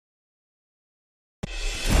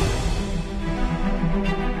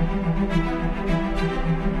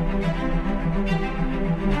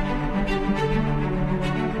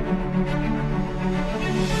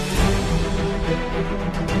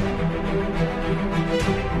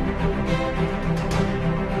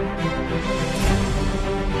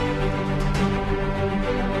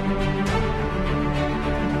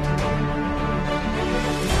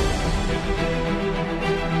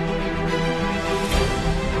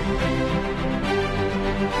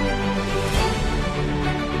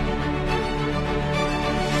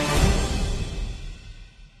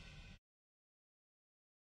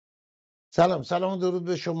سلام و درود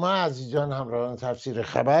به شما عزیزان همراهان تفسیر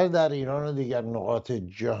خبر در ایران و دیگر نقاط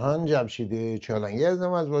جهان. جمشید چالنگی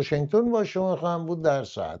هستم از واشنگتن با شما خواهم بود در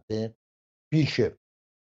ساعت پیشه.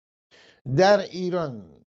 در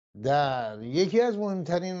ایران، در یکی از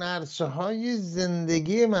مهمترین عرصه های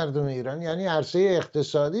زندگی مردم ایران، یعنی عرصه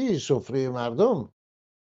اقتصادی، سفره مردم،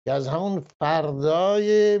 که از همون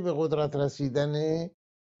فردای به قدرت رسیدن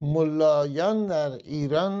ملایان در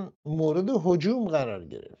ایران مورد هجوم قرار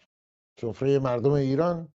گرفت. سفره مردم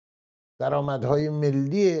ایران، درآمدهای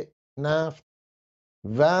ملی نفت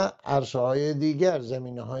و عرصه‌های دیگر،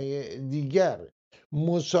 زمینه‌های دیگر،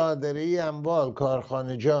 مصادره اموال،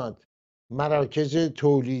 کارخانجات، مراکز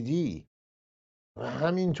تولیدی و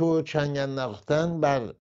همینطور چنگ انداختن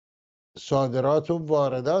بر صادرات و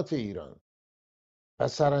واردات ایران و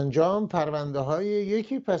سرانجام پرونده‌های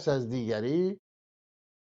یکی پس از دیگری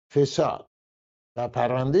فساد و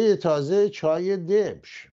پرونده تازه چای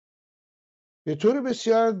دبش به طور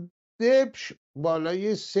بسیار دبش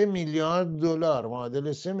بالای 3 میلیارد دلار،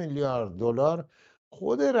 معادل 3 میلیارد دلار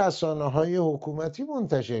خود رسانه‌های حکومتی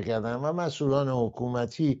منتشر کردن و مسئولان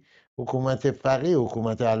حکومتی، حکومت فقیه،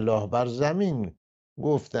 حکومت الله بر زمین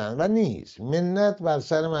گفتن و نیز منت بر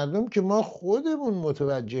سر مردم که ما خودمون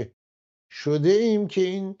متوجه شده ایم که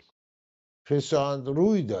این فساد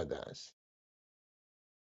روی داده است.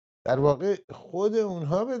 در واقع خود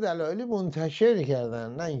اونها به دلایلی منتشر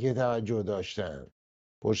کردن، نه اینکه توجه داشتن.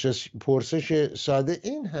 پرسش ساده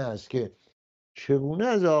این هست که چگونه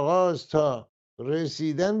از آغاز تا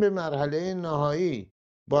رسیدن به مرحله نهایی،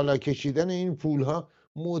 بالا کشیدن این پولها،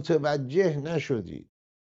 متوجه نشدید؟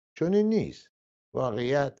 چون این نیست.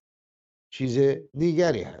 واقعیت چیز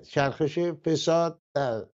دیگری هست. چرخش فساد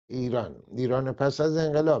در ایران پس از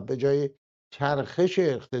انقلاب به جای چرخش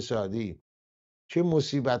اقتصادی چه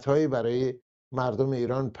مصیبت‌هایی برای مردم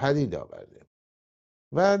ایران پدید آورده.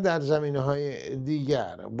 و در زمینه‌های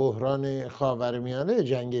دیگر، بحران خاورمیانه،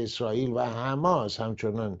 جنگ اسرائیل و حماس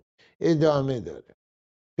همچنان ادامه داره.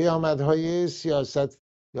 پیامدهای سیاست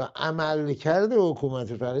یا عملکرد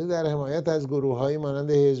حکومت فقیه در حمایت از گروه‌های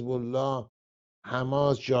مانند حزب الله،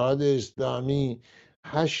 حماس، جهاد اسلامی،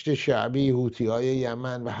 هشت شعبی، حوثی‌های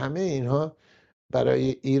یمن و همه اینها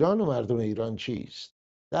برای ایران و مردم ایران چیست؟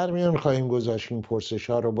 در میان خواهیم گذاشت این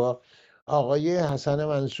پرسش‌ها رو با آقای حسن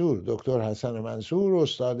منصور، دکتر حسن منصور،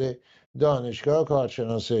 استاد دانشگاه،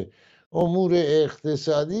 کارشناس امور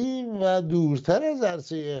اقتصادی و دورتر از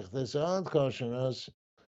عرصه اقتصاد، کارشناس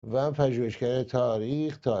و پژوهشگر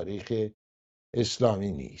تاریخ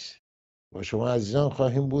اسلامی نیست. با شما عزیزان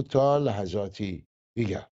خواهیم بود تا لحظاتی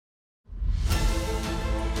دیگر.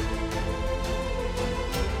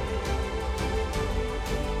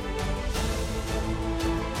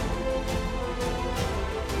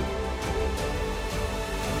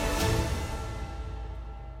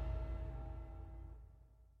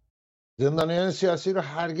 زندانیان سیاسی رو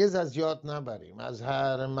هرگز از یاد نبریم. از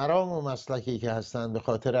هر مرام و مسلکی که هستند به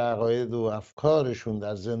خاطر عقاید و افکارشون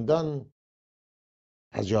در زندان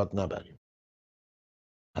از یاد نبریم.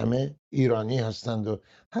 همه ایرانی هستند و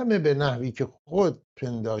همه به نحوی که خود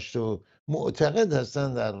پنداشته و معتقد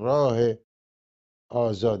هستند در راه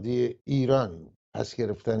آزادی ایران، پس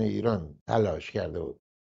گرفتن ایران تلاش کرده و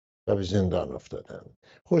به زندان افتادند.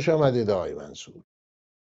 خوش آمدید آقای منصور.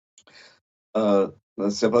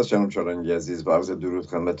 سپاس جناب چالنگی عزیز. با عرض درود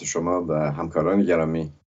خدمت شما و همکاران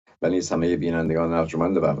گرامی و نیز همه بینندگان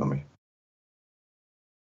ارجمند برنامه.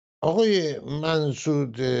 آقای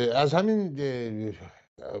منصور، از همین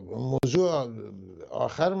موضوع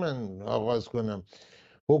آخر من آغاز کنم.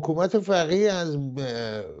 حکومت فقیه از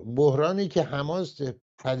بحرانی که حماس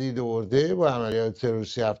پدید آورده با عملیات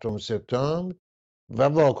تروریستی 7 سپتامبر و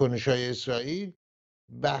واکنش‌های اسرائیل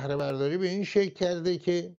بهره برداری به این شکل کرده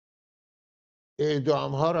که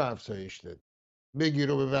اعدام‌ها رو افزایش داده،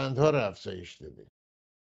 بگیر و ببندها رو افزایش داده.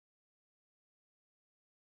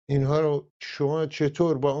 اینها رو شما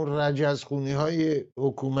چطور با اون رجزخونی‌های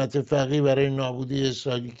حکومت فقیه برای نابودی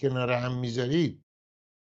اسرائیل کنار هم میذارید؟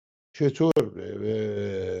 چطور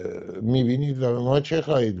میبینید و به ما چه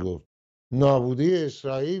خواهید گفت؟ نابودی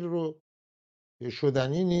اسرائیل رو که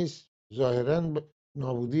شدنی نیست، ظاهراً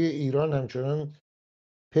نابودی ایران همچنان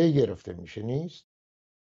پی گرفته میشه، نیست؟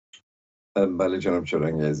 بله جناب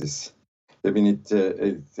چالنگی عزیز. ببینید،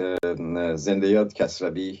 زنده یاد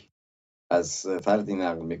کسروی از فردی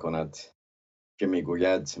نقل می کند که می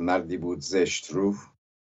گوید مردی بود زشت رو،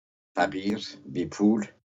 فقیر، بی پول،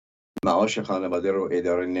 معاش خانواده رو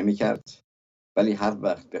اداره نمی کرد، ولی هر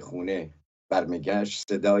وقت به خونه برمیگشت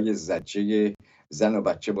صدای زجه زن و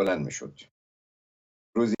بچه بلند می شد.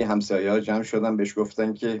 روزی همسایه‌ها جمع شدن بهش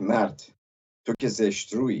گفتن که مرد، تو که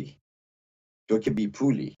زشت رویی، تو که بی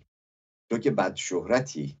پولی، تو که بد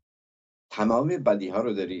شهرتی، تمام بدی ها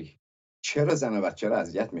رو داری، چرا زن و بچه رو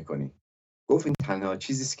اذیت میکنی؟ گفت این تنها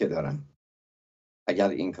چیزیست که دارم، اگر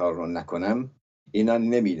این کار رو نکنم اینا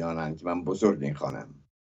نمیدانند که من بزرگ این خانم.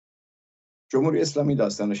 جمهوری اسلامی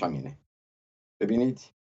داستانش همینه. ببینید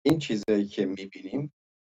این چیزایی که میبینیم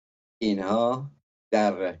اینها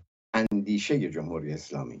در اندیشه جمهوری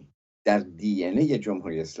اسلامی، در دی ان ای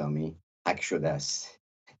جمهوری اسلامی حک شده است.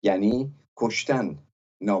 یعنی کشتن،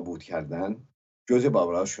 نابود کردن جزء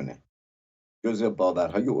باورهاشونه، جزء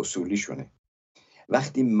باورهای اصولیشونه.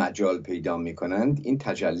 وقتی مجال پیدا میکنند این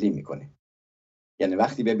تجلی میکنه. یعنی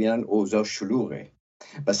وقتی ببینن اوضاع شلوغه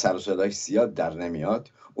و سر و صدای زیاد در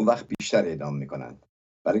نمیاد، اون وقت بیشتر اعدام میکنند،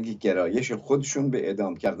 برای اینکه گرایش خودشون به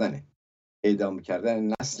اعدام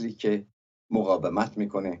کردن نسلی که مقاومت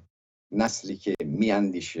میکنه، نسلی که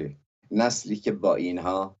میاندیشه، نسلی که با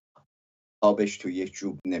اینها آبش توی یک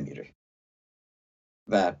جوب نمیره.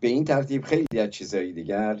 و به این ترتیب خیلی از چیزهای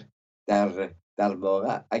دیگر در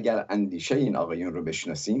واقع اگر اندیشه این آقایون رو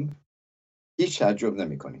بشناسیم هیچ تعجب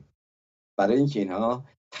نمی کنیم، برای اینکه اینها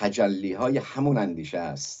تجلی های همون اندیشه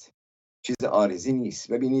است، چیز عارضی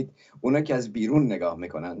نیست. ببینید اونا که از بیرون نگاه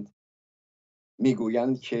میکنند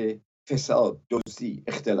میگویند که فساد، دزدی،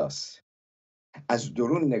 اختلاس. از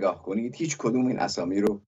درون نگاه کنید هیچ کدوم این اسامی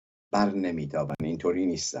رو بر نمیتابند. اینطوری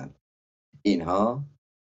نیستن. اینها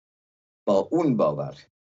با اون باور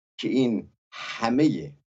که این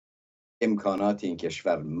همه امکانات این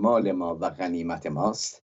کشور مال ما و غنیمت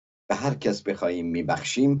ماست و هر کس بخوایم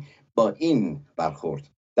میبخشیم، با این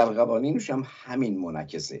برخورد در قوانینش هم همین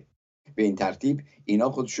منعکسه. به این ترتیب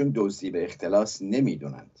اینا خودشون دزدی به اختلاس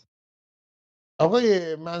نمیدونند.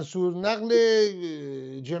 آقای منصور، نقل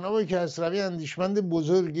جناب کسروی اندیشمند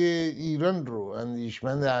بزرگ ایران رو،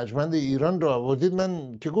 اندیشمند ارجمند ایران رو آوردید.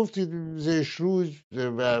 من که گفتید زشتروز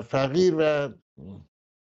و فقیر و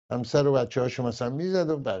همسر و بچه هاشو مثلا میزد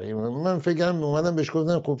و بقیه، من فکرم اومدم بهش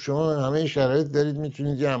گفتم خب شما همه شرایط دارید،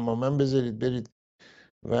 میتونید یه حمام بذارید برید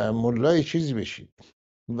و ملای چیزی بشید.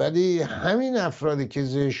 ولی همین افرادی که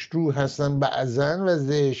زشت رو هستن بعضن و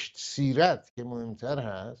زشت سیرت که مهمتر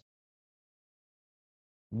هست،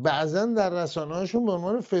 بعضن در رسانه هاشون به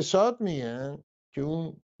عنوان فساد میگن که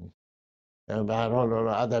اون به هر حال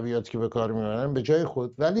ادبیات که به کار میبرن به جای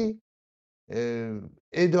خود، ولی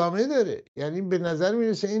ادامه داره. یعنی به نظر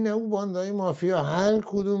میرسه این اون باندهای مافیا هر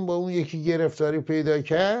کدوم با اون یکی گرفتاری پیدا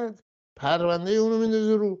کرد پرونده اونو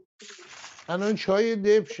میندازه رو الان چای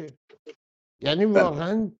دبشه. یعنی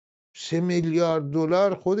واقعا 3 میلیارد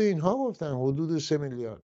دلار خود اینها گفتن، حدود 3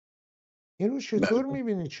 میلیارد. این رو چطور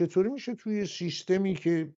میبینید؟ چطوری میشه توی سیستمی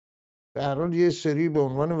که به هر حال یه سری به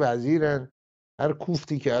عنوان وزیرن، هر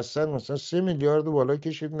کوفتی که هستن مثلا 3 میلیارد بالا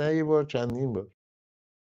کشید، نه یه بار چندین بار.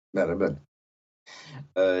 بله.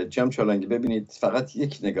 جناب چالنگی، ببینید فقط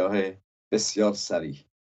یک نگاه بسیار سریع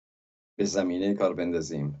به زمینه کار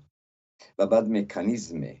بندازیم و بعد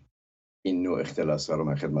مکانیزم این نوع اختلاس ها رو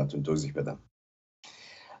من خدمتون توضیح بدم.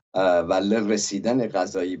 ولی رسیدن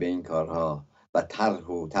قضایی به این کارها و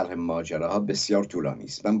طرح ماجراها بسیار طولانی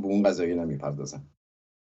است. من به اون قضایی نمیپردازم.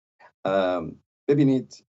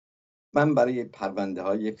 ببینید من برای پرونده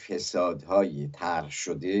های فساد های طرح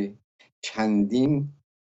شده چندین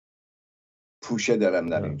پوشه دارم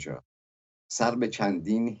در اینجا. سر به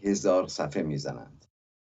چندین هزار صفحه میزنند.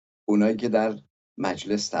 اونایی که در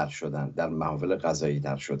مجلس طرح شدن، در محافل قضایی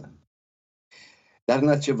طرح شدن، در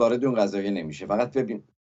نتیجه وارد اون قضایی نمیشه. فقط ببین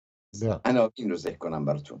عناوین رو ذکر کنم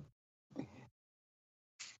براتون.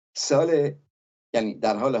 یعنی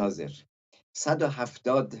در حال حاضر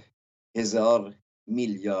 170,000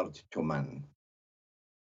 میلیارد تومان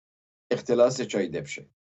اختلاس چای دبشه.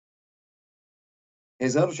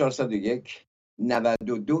 1401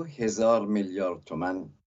 92,000 میلیارد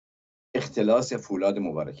تومان اختلاس فولاد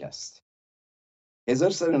مبارک است.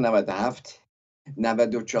 1397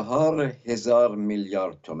 94,000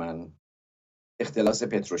 میلیارد تومان اختلاس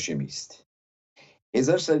پتروشیمی است.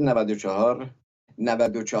 1394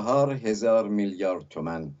 94,000 میلیارد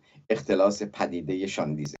تومان اختلاس پدیده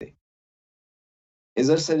شاندیزه.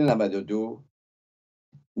 1392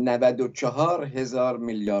 94,000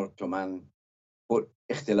 میلیارد تومان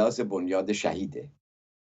اختلاس بنیاد شهیده.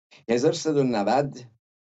 1390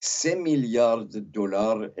 3 میلیارد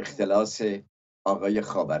دلار اختلاس آقای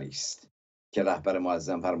خاوری است که رهبر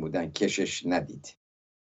معظم فرمودن کشش ندید.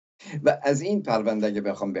 و از این پرونده اگه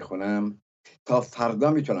بخوام بخونم تا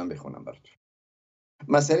فردا میتونم بخونم براتون.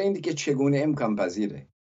 مسئله اینه که چگونه امکان پذیره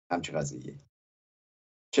همچه قضیه،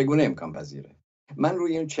 چگونه امکان پذیره. من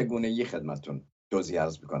روی این چگونه‌ای خدمتتون توضیح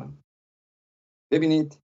عرض میکنم.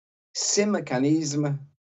 ببینید سه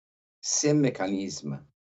مکانیزم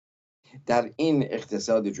در این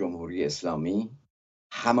اقتصاد جمهوری اسلامی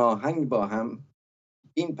هماهنگ با هم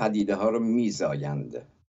این پدیده ها رو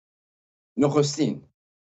میزایند.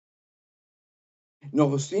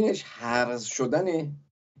 نخستینش هرز شدن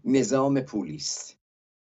نظام پولی است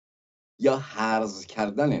یا هرز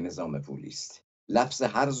کردن نظام پولی است. لفظ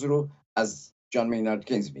هرز رو از جان مینارد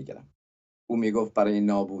کینز میگیرم. او میگفت برای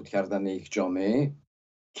نابود کردن یک جامعه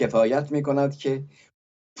کفایت میکند که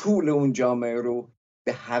پول اون جامعه رو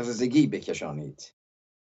به هرزگی بکشانید،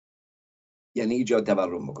 یعنی ایجاد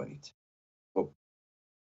تورم بکنید. خب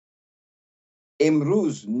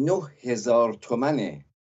امروز 9,000 تومن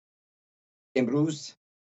امروز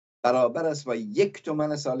برابر است با 1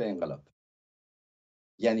 تومن سال انقلاب.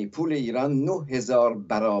 یعنی پول ایران 9,000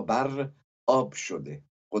 برابر آب شده.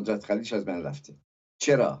 قدرت خریدش از بین رفته.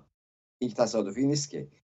 چرا؟ این تصادفی نیست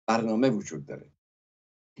که، برنامه وجود داره.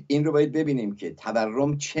 این رو باید ببینیم که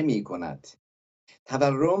تورم چه می کند.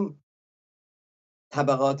 تورم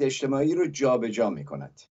طبقات اجتماعی رو جابجا می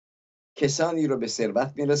کند. کسانی رو به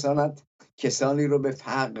ثروت می رساند، کسانی رو به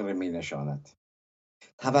فقر می نشاند.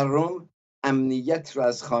 تورم امنیت رو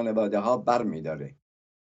از خانواده ها بر می داره.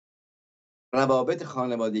 روابط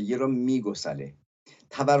خانوادگی رو می گسله.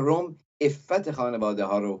 تورم عفت خانواده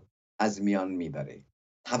ها رو از میان میبره.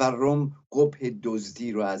 تورم قبح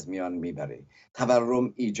دزدی رو از میان میبره.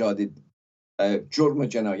 تورم ایجاد جرم و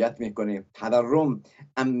جنایت میکنه. تورم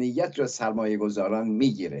امنیت رو سرمایه گذاران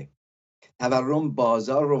میگیره. تورم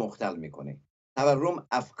بازار رو مختل میکنه. تورم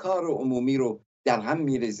افکار عمومی رو در هم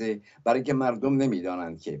میریزه، برای که مردم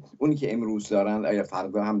نمیدانند که اونی که امروز دارند آیا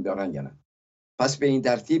فردا هم دارن یا نه. پس به این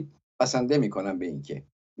ترتیب بسنده میکنم به این که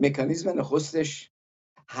مکانیزم نخستش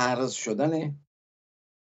هرز شدن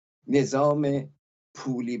نظام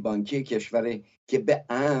پولی بانکی کشوره که به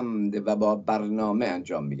عمد و با برنامه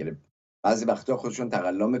انجام میگیره. بعضی وقتا خودشون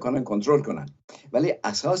تقلا میکنن کنترل کنن، ولی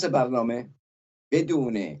اساس برنامه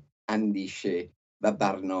بدون اندیشه و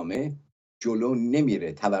برنامه جلو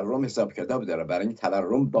نمیره. تورم حساب کتاب داره، برای این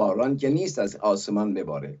تورم باران که نیست از آسمان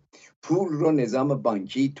بباره. پول رو نظام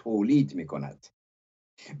بانکی تولید میکند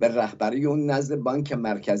و رهبری اون نزد بانک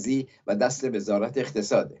مرکزی و دست وزارت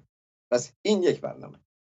اقتصاده. پس این یک برنامه.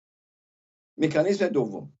 مکانیزم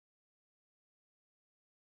دوم،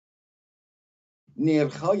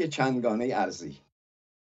 نرخ‌های چندگانه ارزی.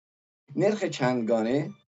 نرخ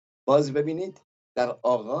چندگانه باز ببینید در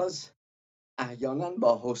آغاز احیانا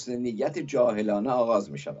با حسن نیت جاهلانه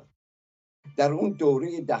آغاز می شود. در اون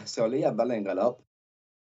دوره 10 ساله اول انقلاب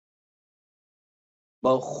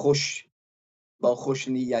با خوش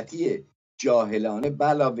نیتی جاهلانه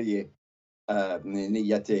علاوه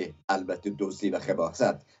نیت البته دزدی و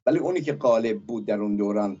خباثت، ولی اونی که غالب بود در اون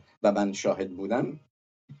دوران و من شاهد بودم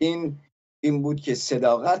این بود که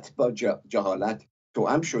صداقت با جهالت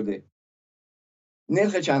توأم شده.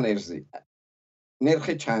 نرخ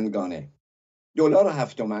چندگانه، دلار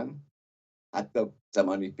 7 تومن، حتی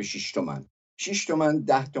زمانی به 6 تومن، 6 تومن،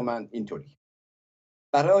 10 تومن، اینطوری.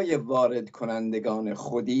 برای وارد کنندگان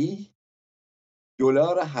خودی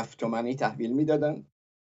دلار 7 تومنی تحویل میدادن.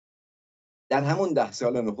 در همون 10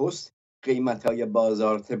 سال نخست قیمت‌های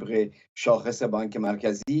بازار طبق شاخص بانک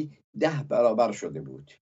مرکزی 10 برابر شده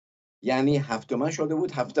بود. یعنی 7 تومن شده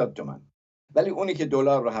بود 70 تومن. ولی اونی که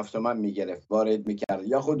دلار رو 7 تومن میگرفت وارد میکرد،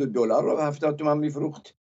 یا خود دلار رو به 70 تومن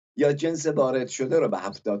میفروخت یا جنس وارد شده رو به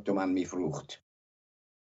 70 تومن میفروخت.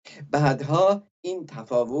 بعدها این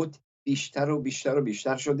تفاوت بیشتر و بیشتر و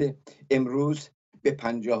بیشتر شده. امروز به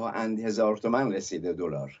 50,000 تومن رسیده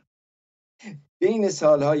دلار. بین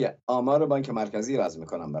سالهای آمار بانک مرکزی را از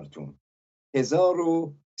میکنم براتون،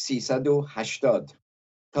 1380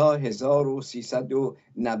 تا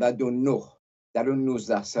 1399 در اون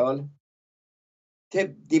 19 سال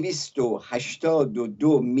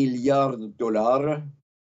 282 میلیارد دلار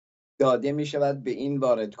داده می شود به این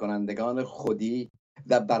وارد کنندگان خودی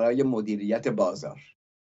و برای مدیریت بازار.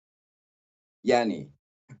 یعنی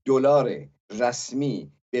دلار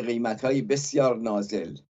رسمی به قیمت‌های بسیار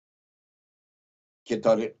نازل که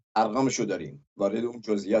ارقامشو داریم، وارد اون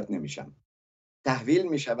جزئیات نمیشم، تحویل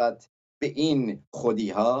می شود به این خودی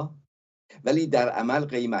ها، ولی در عمل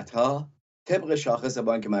قیمت ها طبق شاخص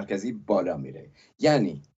بانک مرکزی بالا میره.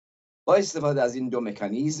 یعنی با استفاده از این دو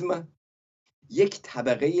مکانیزم یک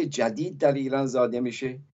طبقه جدید در ایران زاده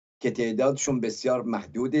میشه که تعدادشون بسیار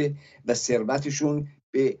محدوده و ثروتشون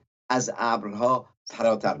از ابرها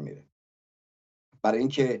فراتر میره. برای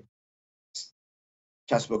اینکه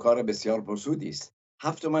کسب و کار بسیار پرسودی است.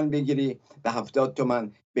 7 تومن بگیری به 70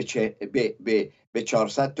 تومن، به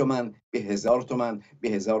 400 تومن، به 1000 تومن، به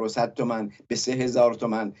 1100 تومن، به 3000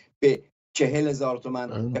 تومن، به 40,000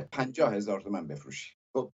 تومن، به 50,000 تومن بفروشی.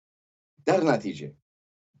 خب در نتیجه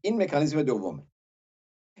این مکانیزم دومه.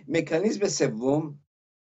 مکانیزم سوم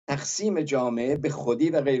تقسیم جامعه به خودی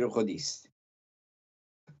و غیر خودی است،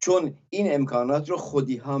 چون این امکانات رو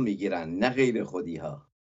خودی ها میگیرن نه غیر خودی ها.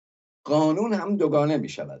 قانون هم دوگانه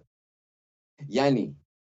میشود، یعنی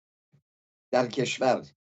در کشور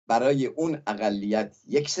برای اون اقلیت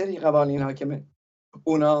یک سری قوانین حاکمه،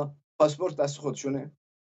 اونا پاسپورت دست خودشونه،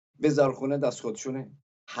 وزارخونه دست خودشونه،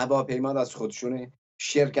 هواپیما دست خودشونه،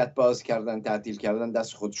 شرکت باز کردن تعطیل کردن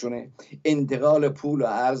دست خودشونه، انتقال پول و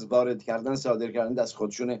ارز وارد کردن صادر کردن دست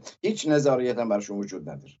خودشونه، هیچ نظارت هم برشون وجود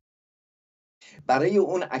نداره. برای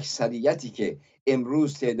اون اکثریتی که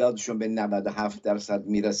امروز تعدادشون به 97%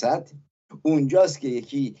 میرسد، اونجاست که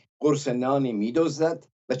یکی قرص نانی میدزدد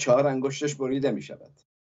و 4 انگشتش بریده میشود.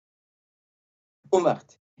 اون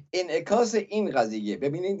وقت انعکاس این قضیه،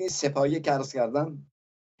 ببینید این سپاهی که عرض کردم،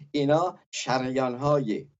 اینا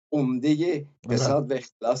شریان‌های عمده فساد و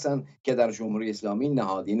اختلاسن که در جمهوری اسلامی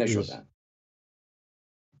نهادینه شدن.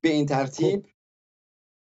 به این ترتیب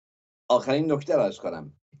آخرین نکته را عرض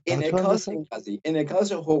کنم. انعکاس این قضیه،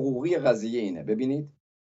 انعکاس حقوقی قضیه اینه. ببینید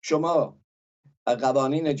شما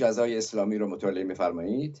قوانین جزای اسلامی رو مطالعه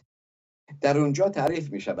می‌فرمایید، در اونجا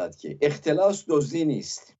تعریف می‌شود که اختلاس دزدی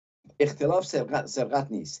نیست، اختلاف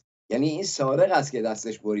سرقت نیست، یعنی این سارق است که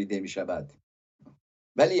دستش بریده می‌شود،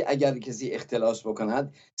 ولی اگر کسی اختلاس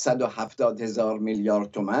بکند 170,000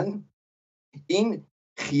 میلیارد تومان، این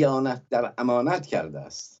خیانت در امانت کرده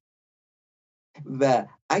است و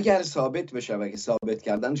اگر ثابت بشه که ثابت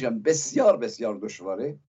کردنش هم بسیار بسیار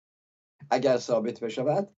دشواره، اگر ثابت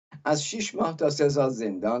بشود از 6 ماه تا 3 سال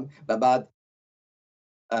زندان و بعد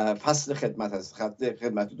فصل خدمت از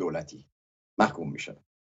خدمت دولتی محکوم میشه.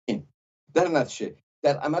 این در نتیجه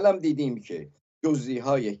در عمل هم دیدیم که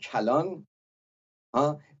دزدی‌های کلان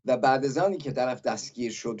و بعد از آنی که طرف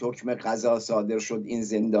دستگیر شد، حکم قضا صادر شد، این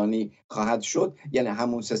زندانی خواهد شد، یعنی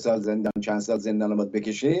همون 3 سال زندان، چند سال زندان باید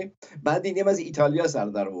بکشه. بعد دیدیم از ایتالیا سر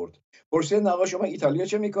در آورد، پرسیدن آقا شما ایتالیا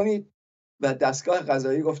چه میکنید؟ و دستگاه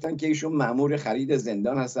قضایی گفتن که ایشون مأمور خرید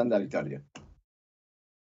زندان هستن در ایتالیا.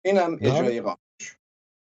 این هم اجرای قانون.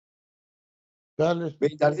 بله. به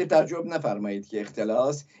این ترتیب تعجب نفرمایید که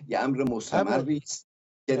اختلاس یه امر مستمری است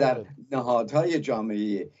که در نهادهای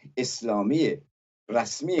جامعه اسلامی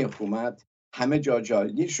رسمی حکومت همه جا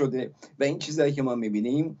جایگیر شده و این چیزایی که ما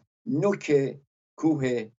میبینیم نوک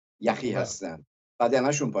کوه یخی هستن،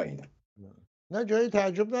 بدنشون پایینه. نه جای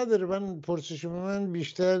تعجب نداره. من پرسش من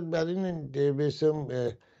بیشتر بر این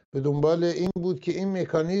به دنبال این بود که این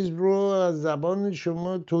مکانیزم رو از زبان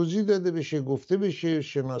شما توضیح داده بشه، گفته بشه،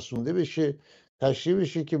 شناسونده بشه، تشریح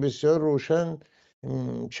بشه که بسیار روشن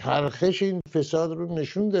چرخش این فساد رو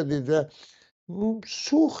نشون دادید. و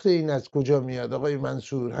سوخت این از کجا میاد آقای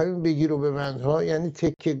منصور؟ همین بگیر و ببندها، یعنی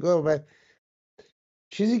تکه‌گاه و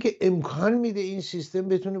چیزی که امکان میده این سیستم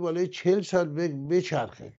بتونه بالای 40 سال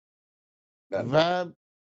بچرخه. و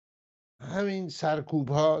همین سرکوب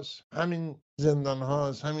هاست، همین زندان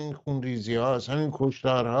هاست، همین خونریزی هاست، همین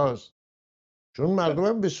کشتار هاست، چون مردم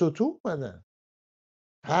هم به سطوح اومدن.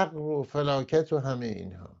 حق و فلاکت و همه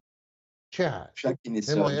اینها چه هست؟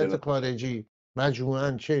 حمایت خارجی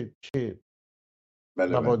مجموعاً چه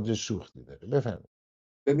مواد سوختی داره؟ بفهمید.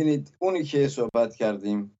 ببینید اونی که صحبت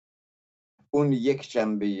کردیم اون یک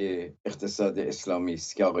جنبه اقتصاد اسلامی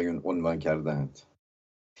است که آقایون عنوان کردند،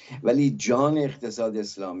 ولی جان اقتصاد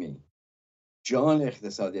اسلامی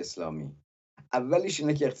اولیش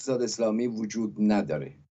اینه که اقتصاد اسلامی وجود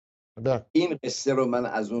نداره. این قصه رو من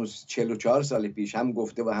از اون 44 سال پیش هم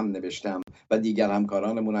گفته و هم نوشتم و دیگر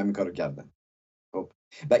همکارانمون هم این کارو کردن. خب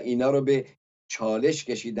و اینا رو به چالش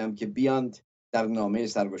کشیدم که بیاند در نامه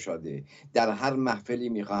سرگشاده در هر محفلی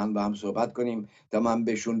میخواهند با هم صحبت کنیم تا من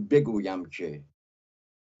بهشون بگویم که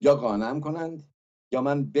یا قانعم کنند یا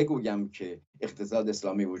من بگویم که اقتصاد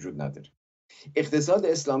اسلامی وجود نداره. اقتصاد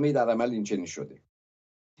اسلامی در عمل این چنین شده: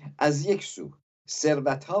 از یک سو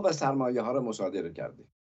ثروت‌ها و سرمایه‌ها را مصادره کرده،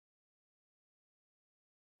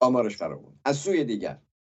 آمارش فراوان. از سوی دیگر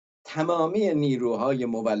تمامی نیروهای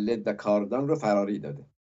مولد و کاردان رو فراری داده.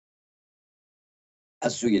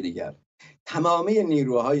 از سوی دیگر تمامی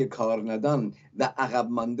نیروهای کارندان و عقب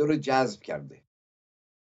مانده رو جذب کرده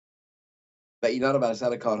و اینا رو بر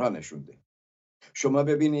سر کارها نشونده. شما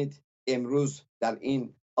ببینید امروز در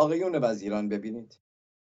این آقایون وزیران ببینید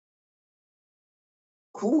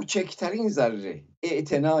کوچکترین ذره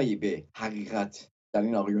اعتنایی به حقیقت در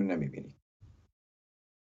این آقایون نمیبینید.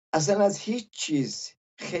 اصلا از هیچ چیز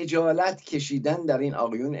خجالت کشیدن در این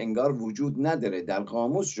آقایون انگار وجود نداره، در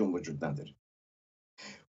قاموسشون وجود نداره.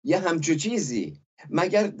 یه همچو چیزی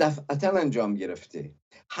مگر دفعتا انجام گرفته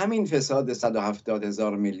همین فساد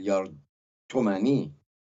 170,000 میلیارد تومانی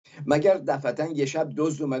مگر دفعتا یه شب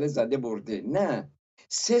دزد اومده زده برده؟ نه،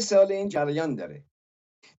 3 سال این جریان داره.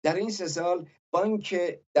 در این 3 سال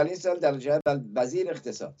در این سال در جهت وزیر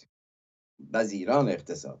اقتصاد، وزیران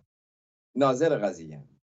اقتصاد، ناظر قضیه،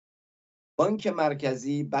 بانک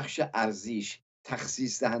مرکزی بخش ارزیش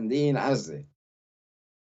تخصیص دهنده این ارزه،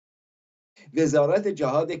 وزارت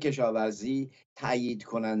جهاد کشاورزی تایید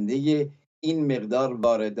کننده این مقدار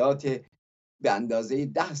واردات به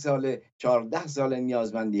اندازه 14 سال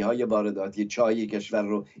نیازمندی های وارداتی چای کشور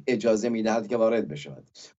رو اجازه میدهد که وارد بشود.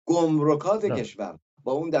 گمرکات کشور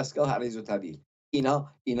با اون دستگاه عریض و طویل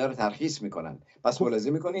اینا رو ترخیص میکنن. پس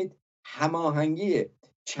ملاحظه میکنید هماهنگی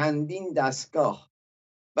چندین دستگاه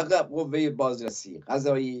و قوه بازرسی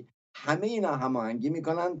قضایی، همه اینا هماهنگی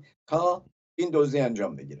میکنن تا این دزدی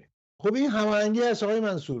انجام بگیره. خب این هماهنگی است آقای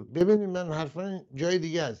منصور. ببینید من حرفا جای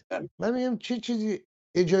دیگه است. من میگم چه چیزی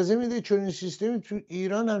اجازه میده چون این سیستمی تو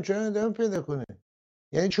ایران همچنان ادامه پیدا کنه؟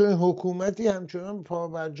 یعنی چون حکومتی همچنان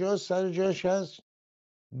پابرجا سر جاش هست،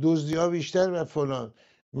 دزدی‌ها بیشتر و فلان،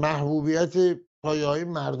 محبوبیت پایه‌های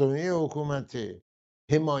مردمی حکومته،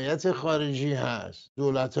 حمایت خارجی هست،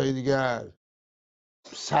 دولت‌های دیگه هست،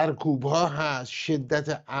 سرکوب‌ها هست،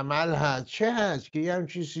 شدت عمل هست، چه هست که یه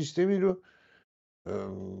همچین سیستمی رو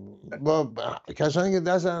با کسانی که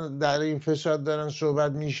دست در این فساد دارن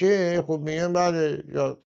صحبت میشه، خب میگن بله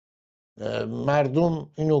یا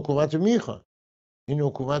مردم این حکومت رو میخوان، این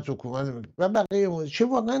حکومت و بقیه چه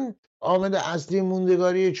واقعا عامل اصلی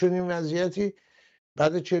موندگاری چون این وضعیتی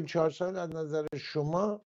بعد 44 سال از نظر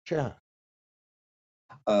شما چه هست؟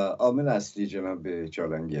 عامل اصلی جناب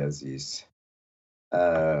چالنگی عزیز،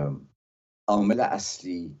 عامل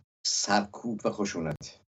اصلی سرکوب و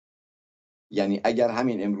خشونت. یعنی اگر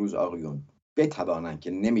همین امروز آقایون بتوانند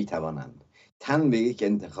که نمیتوانند تن به یک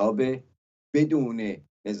انتخاب بدون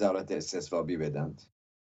نظارت استصوابی بدند،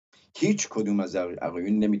 هیچ کدوم از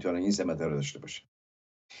آقایون نمیتونن این سمت رو داشته باشه.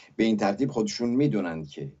 به این ترتیب خودشون میدونند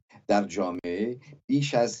که در جامعه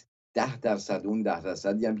بیش از 10% اون 10%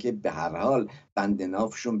 هم که به هر حال بند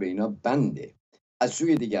نافشون به اینا بنده، از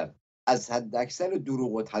سوی دیگر از حد اکثر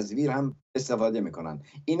دروغ و تزویر هم استفاده میکنن.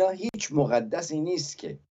 اینا هیچ مقدسی نیست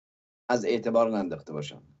که از اعتبار ننداخته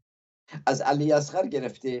باشن. از علی اصغر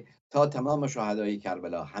گرفته تا تمام شهدای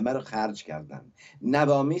کربلا همه رو خرج کردن.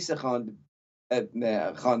 نوامیس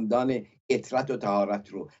خاندان اطرت و طهارت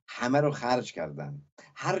رو همه رو خرج کردن.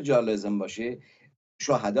 هر جا لازم باشه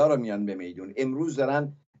شهدا رو میان به میدون. امروز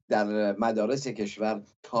دارن در مدارس کشور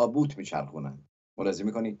تابوت میچرخونن. ملاحظه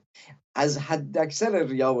میکنید از حد اکثر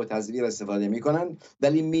ریا و تزویر استفاده میکنن،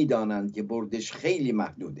 ولی میدانند که بردش خیلی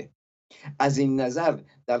محدوده. از این نظر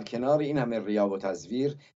در کنار این همه ریا و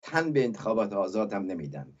تزویر تن به انتخابات آزاد هم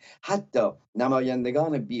نمیدن. حتی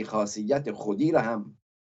نمایندگان بیخاصیت خودی را هم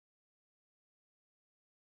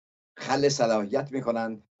خل صلاحیت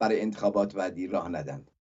میکنن برای انتخابات بعدی راه ندن.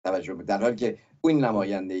 توجه در حالی که اون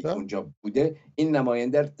نماینده که اونجا بوده، این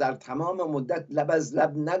نماینده در تمام مدت لب از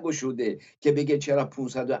لب نگشوده که بگه چرا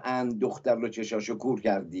 500 دختر رو چشاشو کور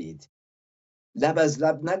کردید. لب از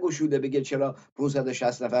لب نگشوده بگه چرا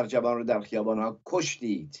 560 نفر جوان رو در خیابانها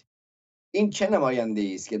کشتید. این چه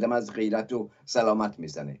نماینده است که دم از غیرت و سلامت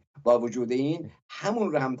میزنه؟ با وجود این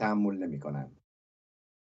همون رو هم تحمل نمیکنن.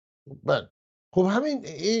 بله. خب همین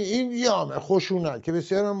این یه عامل خشونت که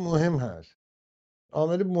بسیار مهم هست،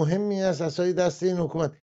 عامل مهمی است اساس دست این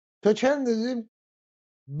حکومت. تا چند اندازه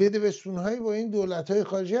بدبستون‌هایی با این دولت‌های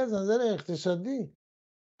خارجی از نظر اقتصادی،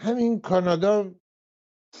 همین کانادا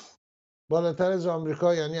بالاتر از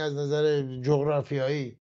آمریکا، یعنی از نظر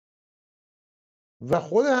جغرافیایی، و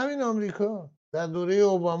خود همین آمریکا در دوره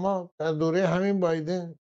اوباما، در دوره همین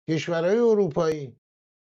بایدن، کشورهای اروپایی،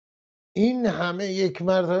 این همه یک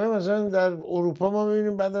مرتبه مثلا در اروپا ما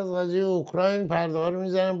می‌بینیم بعد از قضیه اوکراین پرده ها رو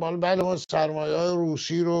میزنن بالا، بله ما سرمایه‌های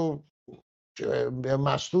روسی رو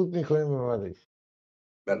مسدود میکنیم ببرید.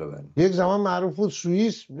 بله. یک زمان معروف بود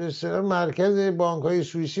سوئیس به اصطلاح مرکز بانک‌های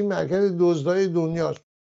سوئیسی مرکز دزدای دنیاست،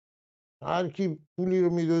 هر کی پولی رو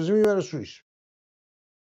میدزده میبره سوئیس.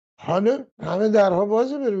 حالا همه درها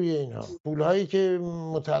بازه به روی اینها، پولهایی که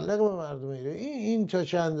متعلق به مردم ایران. این تا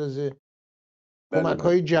چه اندازه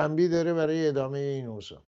کمک‌های جنبی داره برای ادامه این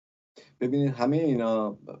اوضاع؟ ببینید همه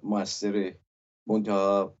اینا مؤثر،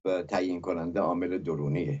 منتها تعیین کننده عامل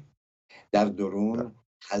درونیه. در درون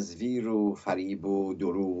تزویر و فریب و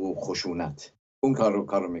دروغ و خشونت اون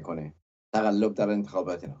کارو میکنه، تقلب در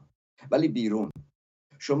انتخابات اینا. ولی بیرون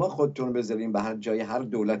شما خودتون بذارین به هر جای هر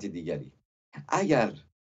دولت دیگری، اگر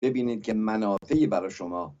ببینید که منافعی برای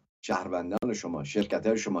شما، شهروندان شما،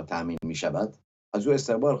 شرکت‌های شما تامین میشود، از او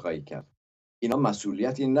استقبال خواهید کرد. اینا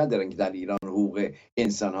مسئولیتی ندارن که در ایران حقوق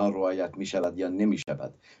انسان ها رعایت می شود یا نمی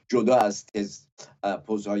شود، جدا از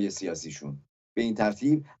پوزهای سیاسیشون. به این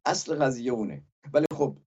ترتیب اصل قضیه اونه. ولی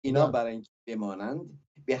خب اینا برای اینکه بمانند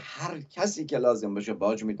به هر کسی که لازم باشه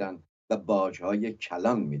باج میدن و باجهای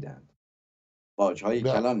کلان میدن. باجهای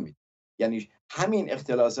کلان میدن. یعنی همین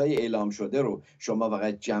اختلاس‌های اعلام شده رو شما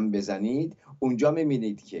فقط جمع بزنید، اونجا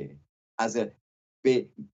می‌بینید که از به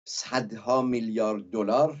صدها میلیارد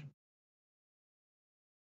دلار،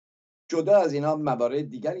 جدا از اینا موارد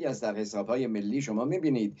دیگری از در حساب‌های ملی شما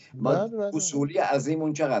می‌بینید ما اصولی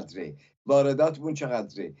عظیمون چقدره، وارداتمون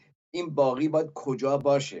چقدره، این باقی باید کجا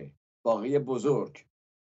باشه؟ باقی بزرگ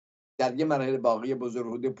در یه مرحله باقی بزرگ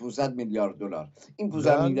حدود 500 میلیارد دلار. این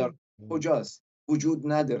 500 میلیارد کجاست؟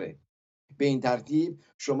 وجود نداره. به این ترتیب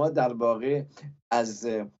شما در واقع از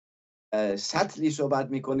سطلی صحبت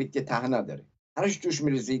میکنید که ته نداره، هرش توش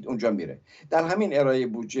میریزید اونجا میره. در همین ارائه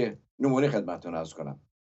بودجه نمونه خدمتتون عرض کنم.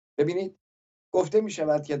 ببینید گفته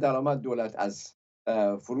میشود که درآمد دولت از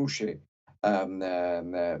فروش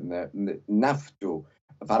نفت و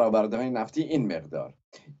فرآورده‌های نفتی این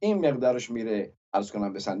مقدارش میره عرض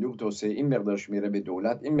کنم به صندوق توسعه، این مقدارش میره به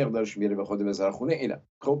دولت، این مقدارش میره به خود وزارتخونه. اینا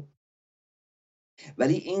خب،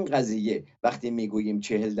 ولی این قضیه وقتی میگوییم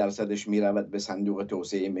 40% میرود به صندوق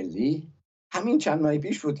توسعه ملی، همین چند ماه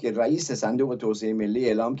پیش بود که رئیس صندوق توسعه ملی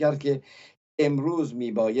اعلام کرد که امروز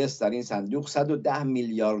میبایست در این صندوق 110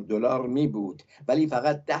 میلیارد دلار می بود، ولی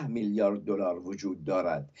فقط 10 میلیارد دلار وجود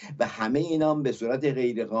دارد و همه اینا به صورت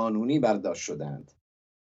غیر قانونی برداشت شدند.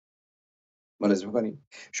 ملاحظه می‌کنید؟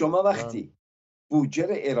 شما وقتی بودجه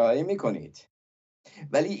رو ارائه میکنید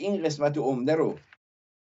ولی این قسمت عمده رو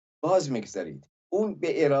باز میگذارید، اون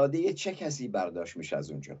به اراده چه کسی برداشت میشه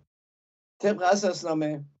از اونجا؟ طبق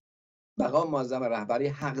اساسنامه مقام معظم رهبری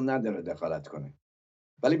حق نداره دخالت کنه،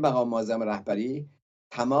 ولی مقام معظم رهبری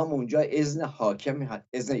تمام اونجا اذن حاکم،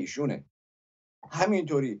 اذن ایشونه.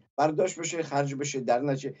 همینطوری برداشت بشه، خرج بشه، در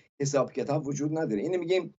نتیجه حساب کتاب وجود نداره. اینو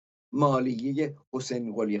میگیم مالیه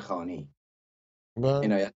حسین قلی خانی.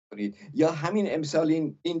 عنایت کنید. یا همین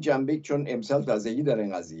امسال این جنبه، چون امسال تازگی داره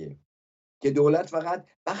این قضیه، که دولت فقط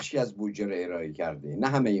بخشی از بودجه رو ارائه کرده، نه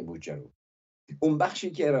همه بودجه رو. اون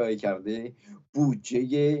بخشی که ارائه کرده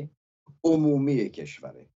بودجه عمومی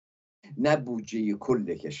کشوره، نه بودجه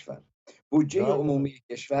کل کشور. بودجه عمومی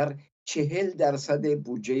کشور 40%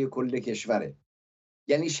 بودجه کل کشوره،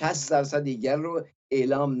 یعنی 60% دیگر رو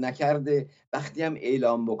اعلام نکرده. وقتی هم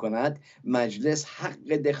اعلام بکند مجلس حق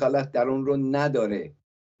دخالت در اون رو نداره.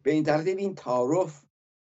 به این ترتیب این تعارف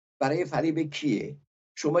برای فریب کیه؟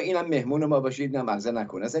 شما اینم مهمون ما باشید، نه مغزه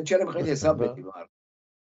نکنه. اصلا چرا میخواید حساب بدید؟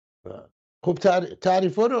 خب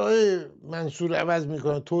تعریفا رو آقای منصور عوض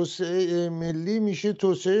میکنه. توسعه ملی میشه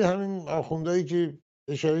توسعه همین آخوندهایی که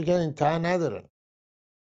اشاره کردین ته ندارن،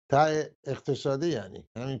 ته اقتصادی، یعنی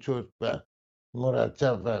همینطور و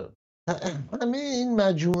مرتب و همه این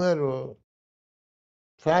مجموعه رو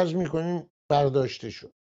فرض میکنیم برداشته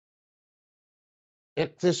شد.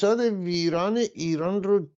 اقتصاد ویران ایران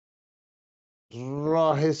رو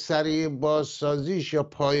راه سریع بازسازیش یا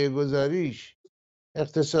پایه‌گذاریش،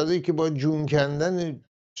 اقتصادی که با جون کندن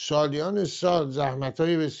سالیان سال،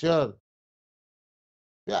 زحمت‌های بسیار،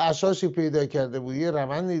 یه اساسی پیدا کرده بود، یه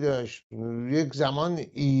روندی داشت. یک زمان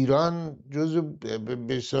ایران جزو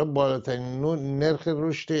به اصطلاح بالاترین نرخ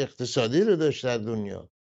رشد اقتصادی رو داشت در دنیا.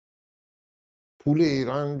 پول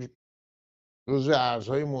ایران جزو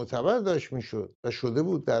ارزهای معتبر داشت میشد و شده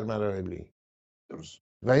بود در مراحلی. درست.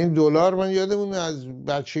 و این دلار من یادمونه از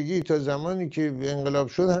بچگی تا زمانی که انقلاب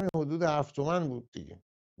شد همین حدود 7 تومن بود دیگه،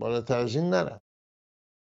 بالاتر از این نرفت.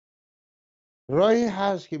 راهی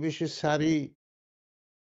هست که بشه سریع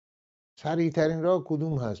ترین راه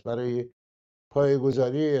کدوم هست برای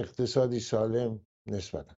پایه‌گذاری اقتصادی سالم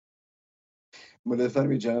نسبتا؟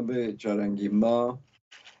 ملتفر جناب چارنگی، ما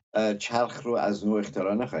چرخ رو از نوع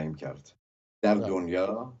اختراع نخواهیم کرد. در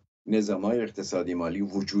دنیا نظام‌های اقتصادی مالی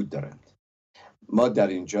وجود دارند. ما در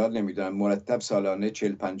اینجا نمیدونم مرتب سالانه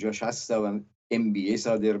 40 50 60 تا MBA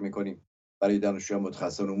صادر میکنیم برای دانشجویان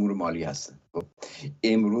متخصصان امور مالی هستن. خب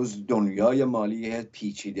امروز دنیای مالی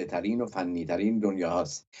پیچیده ترین و فنی ترین دنیا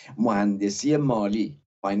هست. مهندسی مالی،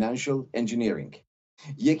 Financial Engineering،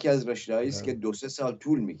 یکی از رشته‌هایی است که 2-3 سال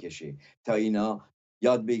طول میکشه تا اینا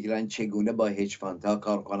یاد بگیرن چگونه با هج فاندها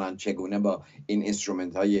کار کنن، چگونه با این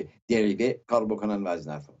اینسترومنت های دریوه کار بکنن و از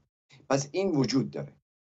نفع. پس این وجود داره.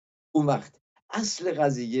 اون وقت اصل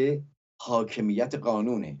قضیه حاکمیت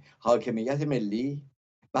قانونه، حاکمیت ملی،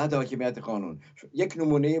 بعد حاکمیت قانون. یک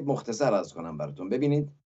نمونه مختصر از کنم براتون.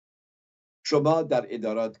 ببینید شما در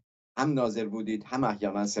ادارات هم ناظر بودید، هم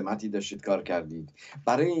احیانا سمتی داشتید کار کردید.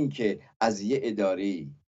 برای اینکه از یه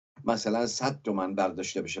اداری مثلا 100 تومن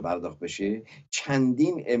برداشته بشه، پرداخت بشه،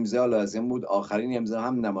 چندین امضا لازم بود. آخرین امضا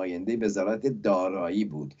هم نماینده وزارت دارایی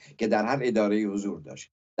بود که در هر اداره حضور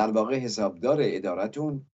داشت. در واقع حسابدار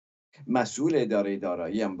ادارتون مسئول اداره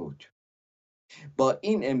دارایی هم بود. با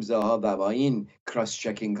این امضاها و با این کراس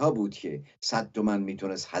چکینگ ها بود که 100 تومن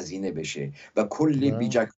میتونست هزینه بشه و کلی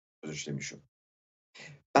بیجک گذاشته میشد.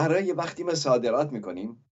 برای وقتی ما صادرات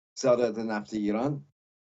میکنیم، صادرات نفت ایران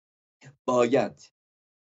باید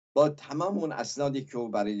با تمام اون اسنادی که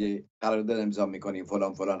برای قرارداد امضا میکنیم،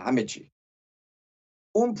 فلان فلان، همه چی،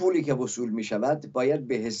 اون پولی که وصول میشود باید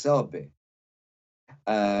به حساب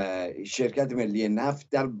شرکت ملی نفت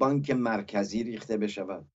در بانک مرکزی ریخته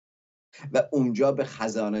بشود و اونجا به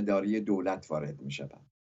خزانه داری دولت وارد میشود.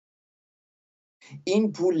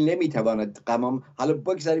 این پول نمیتواند حالا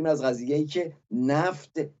بگذاریم از قضیه‌ای که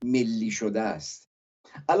نفت ملی شده است.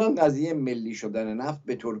 الان قضیه ملی شدن نفت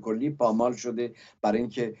به طور کلی پامال شده برای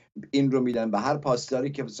اینکه این رو میدن به هر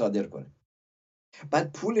پاسداری که صادر کنه،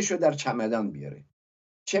 بعد پولش رو در چمدان بیاره.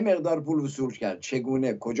 چه مقدار پول وصول کرد،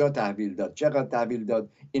 چگونه، کجا تحویل داد، چقدر تحویل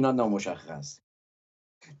داد، اینا نامشخص.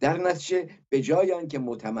 در نتیجه به جای آنکه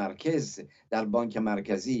متمرکز در بانک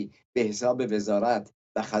مرکزی به حساب وزارت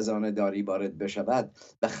و خزانه داری وارد بشود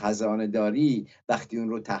و خزانه داری وقتی اون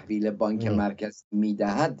رو تحویل بانک مرکز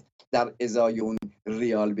میدهد در ازای اون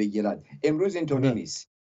ریال بگیرد. امروز اینطوری نیست.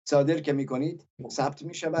 صادر که میکنید ثبت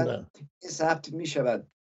میشود، این ثبت میشود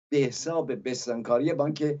به حساب بستانکاری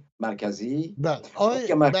بانک مرکزی.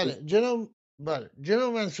 بله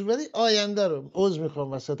جناب منصور، ولی آینده رو عذر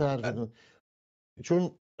میخوام وسط حرفتون،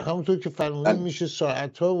 چون همونطور که فرمودین میشه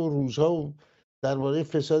ساعتها و روزها و درباره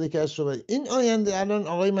فسادی که از صحبت. این آینده الان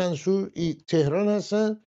آقای منصور تهران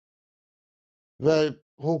هستن و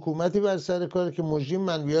حکومتی بر سر کار که مجری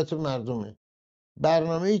منویات مردمه.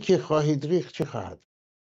 برنامه‌ای که خواهید ریخت چه خواهد؟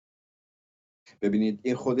 ببینید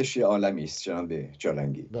این خودش یه عالمی است جناب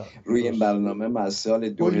چالنگی. روی این برنامه ما از سال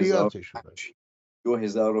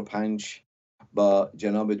 2005 با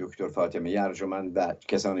جناب دکتر فاطمه ارجمند و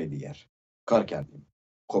کسان دیگر کار کردیم.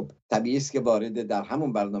 خب طبیعی است که در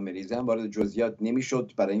همون برنامه ریزی هم وارد جزئیات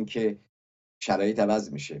نمیشد، برای اینکه شرایط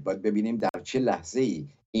عوض میشه. باید ببینیم در چه لحظه ای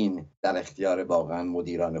این در اختیار واقعا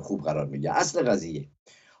مدیران خوب قرار میگیره. اصل قضیه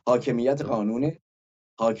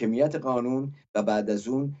حاکمیت قانون و بعد از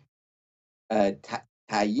اون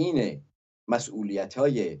تعیین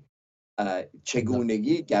مسئولیت‌های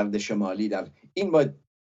چگونگی گردش مالی در این باید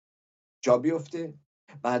جا بیفته.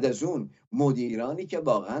 بعد از اون مدیرانی که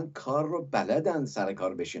واقعا کار رو بلدن سر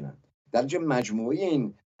کار بشینن. در مجموعه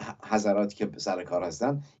این حضرات که سر کار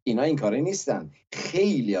هستن، اینا این کاره نیستن.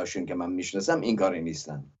 خیلی هاشون که من میشناسم این کاره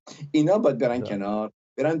نیستن. اینا باید برن کنار،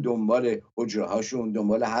 برن دنبال حجره هاشون،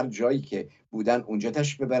 دنبال هر جایی که بودن اونجا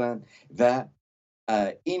تشریف ببرن و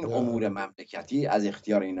این امور مملکتی از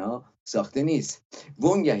اختیار اینا ساخته نیست.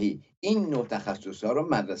 وانگهی این نوع تخصص ها رو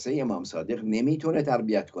مدرسه امام صادق نمیتونه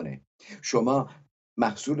تربیت کنه. شما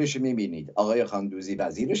محصولش میبینید آقای خاندوزی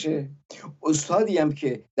وزیرشه، استادی هم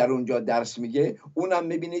که در اونجا درس میگه اونم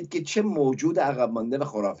میبینید که چه موجود عقب مانده و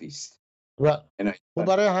خرافی است. و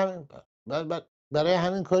برای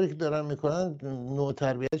همین کاری که دارن میکنن نوع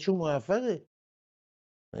تربیتشون موفقه.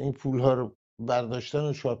 این پول ها رو برداشتن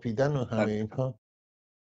و چاپیدن و همه اینها.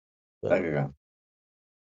 دقیقا.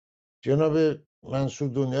 جناب منصور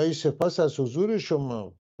دنیایی، سپاس از حضور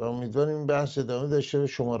شما و امیدواریم این بحث ادامه داشته به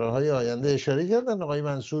شماره های آینده. اشاره کردن آقای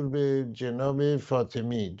منصور به جناب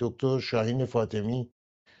فاطمی، دکتر شاهین فاطمی،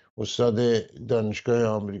 استاد دانشگاه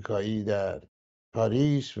آمریکایی در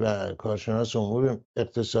پاریس و کارشناس امور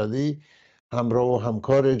اقتصادی، همراه و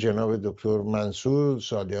همکار جناب دکتر منصور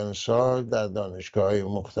سالیان سال در دانشگاه‌های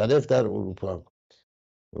مختلف در اروپا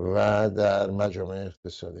و در مجامع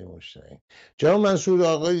اقتصادی مشترک. جناب منصور،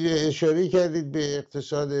 آقای اشاره کردید به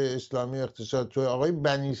اقتصاد اسلامی، اقتصاد تو آقای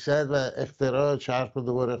بنی سعد و اختراع چرخ رو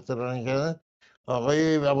دوباره اختراع کردن.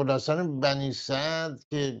 آقای ابوالحسن بنی سعد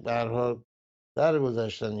که به هر حال در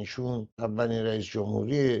گذشتن ایشون اولین رئیس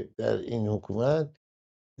جمهوری در این حکومت،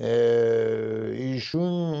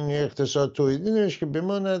 ایشون اقتصاد توحیدی نوشت که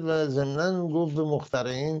بماند و ضمناً گفت به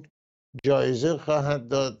مخترعین جایزه خواهد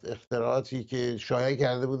داد. اختراعاتی که شایع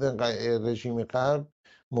کرده بودن رژیم قبل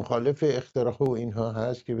مخالف اختراع و اینها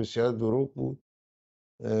هست که بسیار دروغ بود،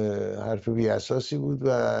 حرف بی اساسی بود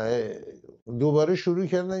و دوباره شروع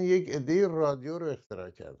کردن یک عده رادیو رو اختراع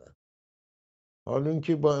کردن. حالا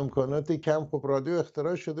اینکه با امکانات کم خب رادیو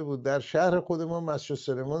اختراع شده بود. در شهر خود ما مسجد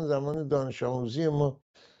سلیمان زمان دانش آموزی ما،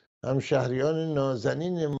 هم شهریان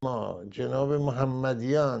نازنین ما جناب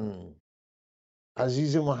محمدیان،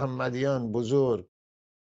 عزیز محمدیان بزرگ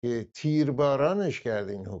که تیربارانش کرد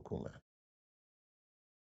این حکومت،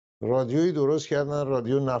 رادیویی درست کردن،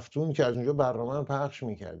 رادیو نفتون، که از اونجا برنامه پخش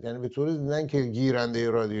میکرد. یعنی به طور دیدن که گیرنده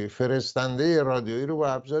رادیویی، فرستنده رادیویی رو با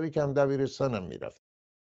ابزاری کم دبیرستان هم میرفت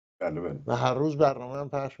بله بله. و هر روز برنامه هم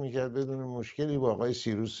پخش میکرد بدون مشکلی با آقای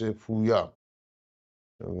سیروس پویا.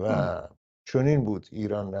 و چنین بود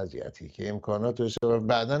ایران وضعیتی که امکانات و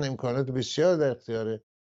بعدا امکانات بسیار در اختیار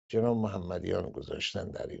جناب محمدیان گذاشتن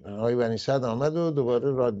در ایران. آقای بنی صدر آمد و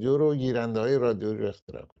دوباره رادیو رو، گیرنده های رادیو رو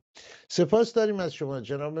اختراع کرد. سپاس داریم از شما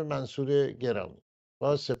جناب منصور گرامی،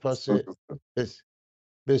 با سپاس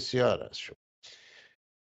بسیار از شما.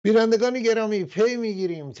 بینندگان گرامی، پی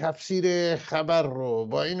میگیریم تفسیر خبر رو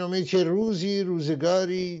با این امید که روزی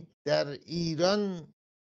روزگاری در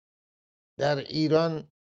ایران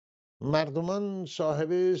مردمان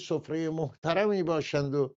صاحب سفره محترمی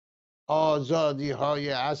باشند و آزادی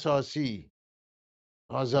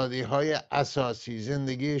های اساسی،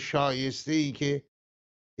 زندگی شایسته‌ای که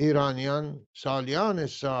ایرانیان سالیان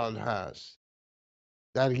سال هست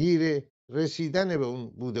درگیر رسیدن به اون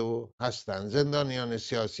بوده و هستند. زندانیان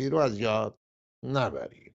سیاسی رو از یاد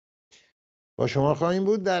نبریم. با شما خواهیم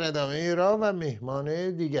بود در ادامه راه و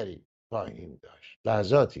مهمان دیگری خواهیم داشت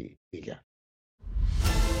لحظاتی دیگر.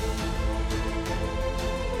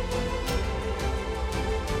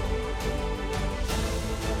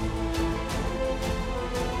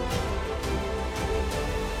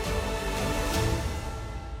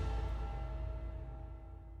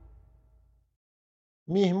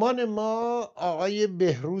 میهمان ما آقای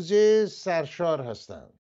بهروز سرشار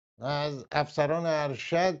هستند، از افسران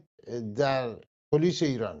ارشد در پلیس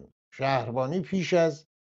ایران، شهربانی پیش از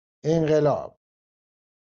انقلاب.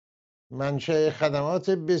 منشأ خدمات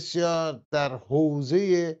بسیار در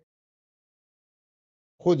حوزه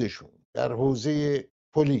خودشون، در حوزه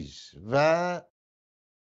پلیس، و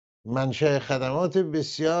منشأ خدمات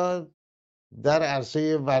بسیار در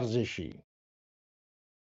عرصه ورزشی.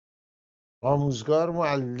 آموزگار،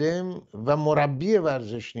 معلم و مربی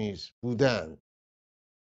ورزش نیز بودند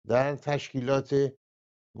در تشکیلات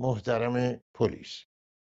محترم پلیس.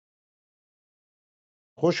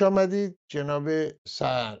 خوش آمدید جناب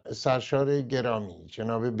سرشار گرامی،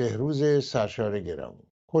 جناب بهروز سرشار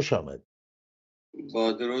گرامی، خوش آمدید.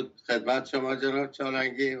 با درود خدمت شما جناب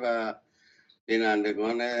چالنگی و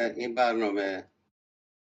بینندگان این برنامه.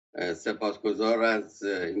 سپاسگزار از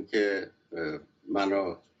اینکه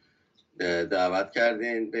منو دعوت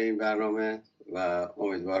کردین به این برنامه و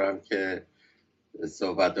امیدوارم که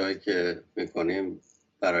صحبتهایی که میکنیم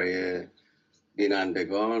برای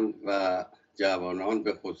بینندگان و جوانان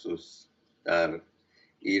به خصوص در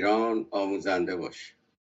ایران آموزنده باشه.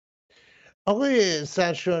 آقای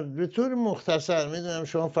سرشار، به طور مختصر، میدونم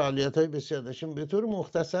شما فعالیت های بسیار داشتیم، به طور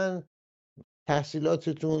مختصر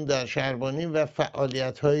تحصیلاتتون در شهربانی و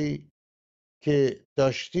فعالیت هایی که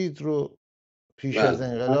داشتید رو پیش از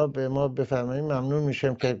انقلاب به ما بفرمایید. ممنون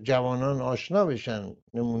میشم که جوانان آشنا بشن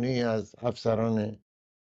نمونه از افسران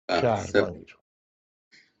شهربانی رو.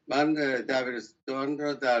 من دبیرستان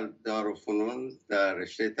را در دارالفنون در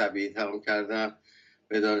رشته طبیعی تمام کردم.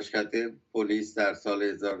 به دانشگاه پلیس در سال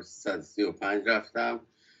 1335 رفتم.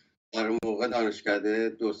 در موقع دانشکده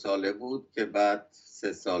 2 ساله بود که بعد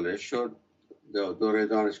 3 ساله شد دوره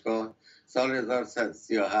دانشگاه. سال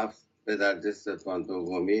 1337 به درجه ستوان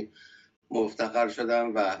دومی مفتخر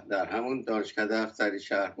شدم و در همون دانشکده افسری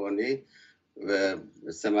شهربانی و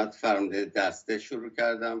سمت فرمانده دسته شروع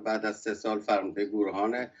کردم. بعد از 3 سال فرمانده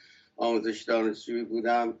گروهان آموزش دانشجویی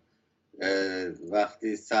بودم.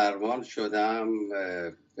 وقتی سروان شدم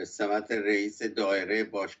به سمت رئیس دایره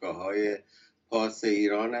باشگاه‌های پاس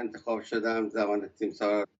ایران انتخاب شدم زمان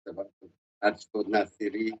تیمسار ارشد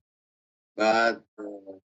نصیری. بعد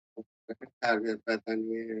تربیت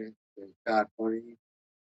بدنی شهربانی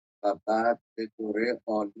و بعد به دوره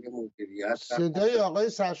عالی مدیریت. صدای آقای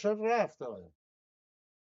سرشار رفت.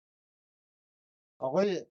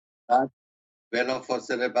 آقای بعد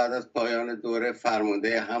بلافاصله بعد از پایان دوره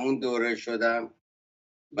فرمانده همون دوره شدم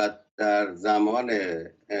و در زمان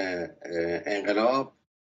انقلاب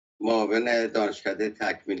معاون دانشکده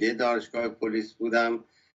تکمیلی دانشگاه پلیس بودم.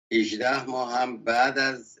 18 ماه هم بعد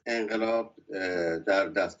از انقلاب در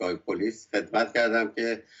دستگاه پلیس خدمت کردم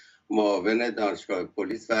که معاون دانشگاه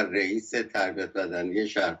پلیس و رئیس تربیت بدنی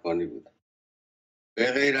شهربانی بودم.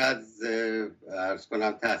 به غیر از عرض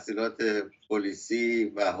کنم تحصیلات پلیسی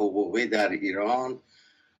و حقوقی در ایران،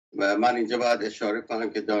 و من اینجا باید اشاره کنم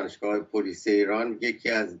که دانشگاه پلیس ایران یکی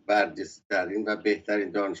از برجسته‌ترین و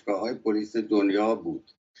بهترین دانشگاه‌های پلیس دنیا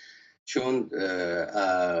بود، چون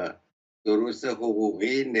دروس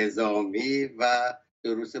حقوقی، نظامی و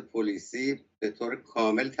دروس پلیسی به طور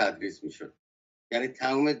کامل تدریس می‌شد. یعنی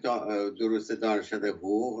تمام دروس دانشکده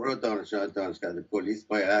حقوق رو دانشکده پلیس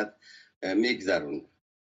باید میگذرون.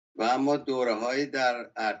 و اما دوره هایی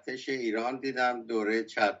در ارتش ایران دیدم، دوره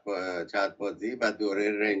چتبازی و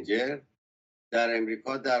دوره رنجر. در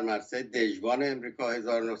امریکا در مرسه دژبان امریکا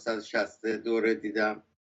 1960 دوره دیدم.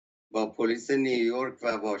 با پلیس نیویورک و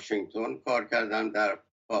واشنگتن کار کردم در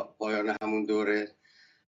پایان همون دوره.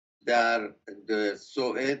 در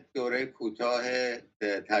سوئد دوره کوتاه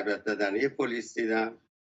تربیت بدنی پلیس دیدم.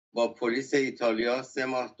 با پلیس ایتالیا 3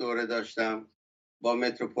 ماه دوره داشتم. با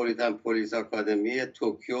متروپولیتن پلیس آکادمی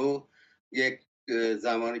توکیو یک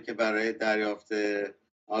زمانی که برای دریافت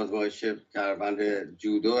آزمایش کمربند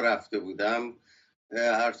جودو رفته بودم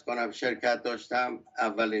عرض کنم شرکت داشتم.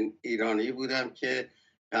 اولین ایرانی بودم که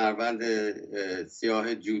کمربند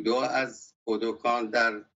سیاه جودو از بودوکان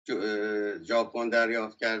در ژاپن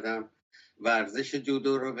دریافت کردم. ورزش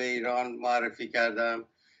جودو رو به ایران معرفی کردم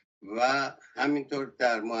و همینطور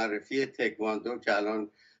در معرفی تکواندو که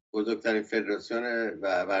الان بزرگترین فدراسیون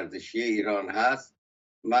ورزشی ایران هست،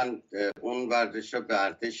 من اون ورزش رو به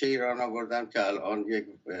ارتش ایران آوردم که الان یک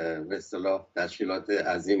به اصطلاح تشکیلات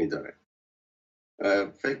عظیمی داره.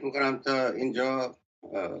 فکر میکنم تا اینجا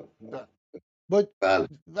بله.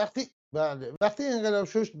 وقتی انقلاب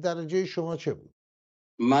شد درجه شما چه بود؟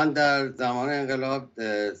 من در زمان انقلاب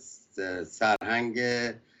سرهنگ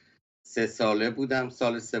 3 ساله بودم.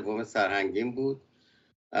 سال 3 سرهنگیم بود.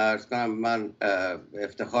 عرض کنم من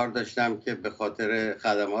افتخار داشتم که به خاطر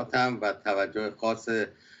خدماتم و توجه خاص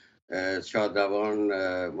شادروان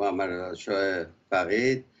محمد شاه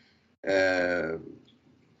فقیه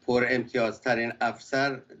پر امتیازترین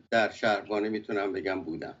افسر در شهربانی میتونم بگم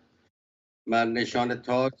بودم. من نشان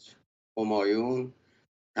تاج، همایون،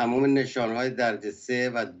 تمام نشانهای درجه 3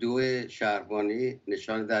 و 2 شهربانی،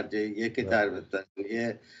 نشان درجه 1 تربیت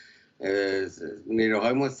بدنی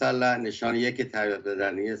نیروهای مسلح، نشان 1 تربیت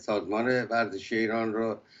بدنی سازمان ورزشی ایران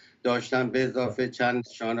رو داشتم، به اضافه چند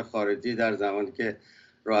نشان خارجی در زمانی که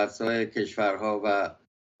رؤسای کشورها و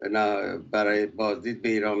برای بازدید به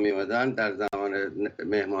ایران می‌آمدند. در زمان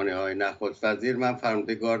میهمانی‌های نخست وزیر من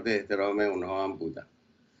فرمانده گارد احترام اونها هم بودم.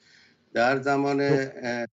 در زمان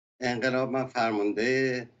انقلاب من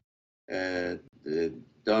فرمانده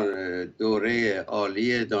دوره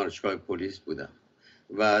عالی دانشگاه پلیس بودم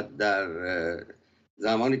و در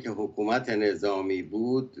زمانی که حکومت نظامی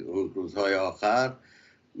بود اون روزهای آخر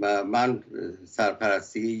من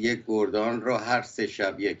سرپرستی یک گردان رو هر 3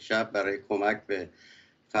 شب 1 شب برای کمک به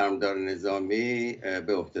فرماندار نظامی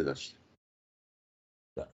به عهده داشتم.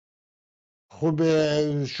 خب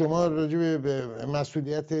شما راجع به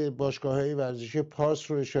مسئولیت باشگاه‌های ورزشی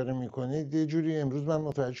پاس رو اشاره می‌کنید. یه جوری امروز من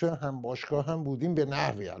متوجه شدم هم باشگاه هم بودیم به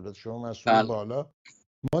نحوی، البته شما مسئول بالا.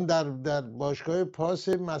 ما در باشگاه پاس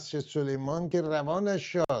مسجد سلیمان که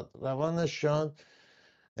روانش شاد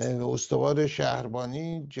استوار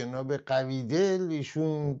شهربانی جناب قویدل،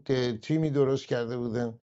 ایشون تیمی درست کرده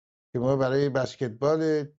بودن که ما برای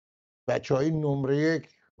بسکتبال بچه‌های نمره 1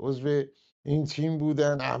 عضو این تیم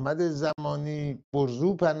بودن، احمد زمانی،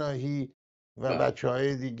 برزو پناهی و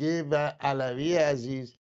بچه‌های دیگه و علوی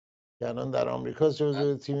عزیز که الان در آمریکا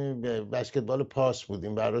عضو تیم بسکتبال پاس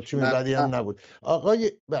بودیم. برای تیم بدی هم نبود.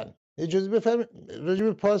 آقای اجازه بفرمایید راجع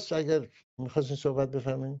به پاس اگر می‌خواستین صحبت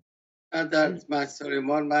بفرمایید. در مسجد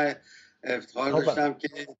سلیمان من افتخار داشتم که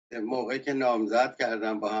موقعی که نامزد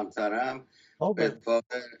کردم با همسرم به اتفاق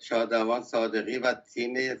شادروان صادقی و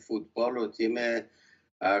تیم فوتبال و تیم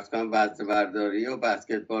وزنه‌برداری و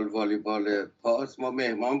بسکتبال والیبال پاس ما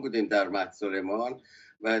مهمان بودیم در مسجد سلیمان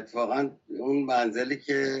و اتفاقا اون منزلی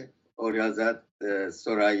که اولیاءحضرت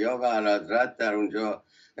ثریا و اعلیحضرت در اونجا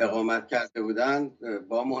اقامت کرده بودن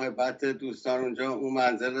با محبت دوستان اونجا اون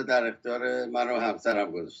منزل رو در اختیار من و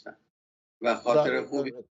همسرم گذاشتن و خاطر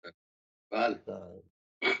خوبی. بله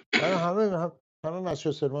همه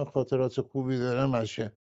مسجد سلیمان خاطرات خوبی دارن.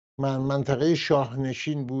 منطقه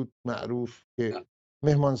شاهنشین بود معروف که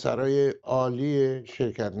مهمانسرای عالی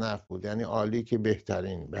شرکت نفت بود، یعنی عالی که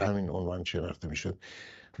بهترین، به همین عنوان شناخته میشد.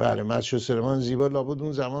 بله مسجد سلیمان زیبا. لابد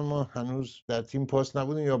اون زمان ما هنوز در تیم پاس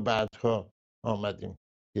نبودیم یا بعدها آمدیم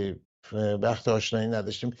که وقت آشنایی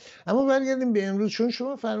نداشتیم. اما برگردیم به امروز، چون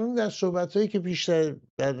شما فرمودید در صحبت‌هایی که پیشتر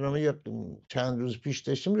در برنامه یا چند روز پیش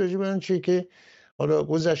داشتیم راجع به آن چیزی که حالا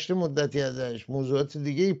گذشته مدتی ازش موضوعات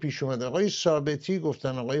دیگه پیش اومده. آقای ثابتی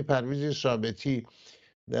گفتن، آقای پرویز ثابتی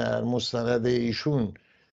در مستند ایشون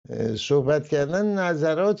صحبت کردن،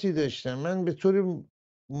 نظراتی داشتن. من به طور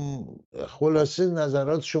خلاصه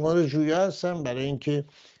نظرات شما رو جویا هستم برای اینکه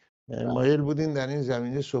مایل بودین در این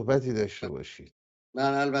زمینه صحبتی داشته باشید.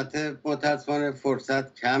 من البته متاسفانه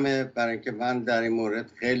فرصت کمه برای اینکه من در این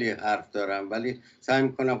مورد خیلی حرف دارم، ولی سعی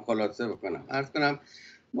میکنم خلاصه بکنم. عرض کنم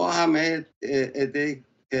ما همه عده‌ای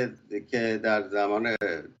که در زمان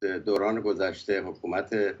دوران گذشته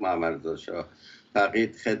حکومت محمد شاه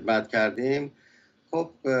فقیه خدمت کردیم،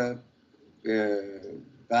 خب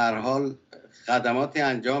به هر حال خدماتی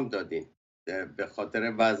انجام دادیم به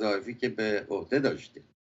خاطر وظایفی که به عهده داشتیم،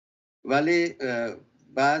 ولی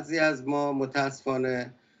بعضی از ما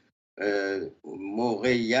متاسفانه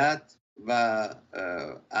موقعیت و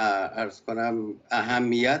عرض کنم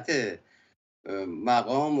اهمیت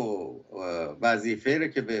مقام و وظیفه رو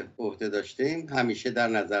که به عهده داشتیم همیشه در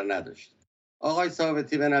نظر نداشتیم. آقای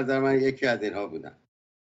ثابتی به نظر من یکی از اینها بودن.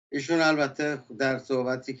 ایشون البته در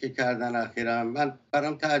صحبتی که کردن اخیراً من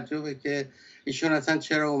برام تعجبه که ایشون اصلا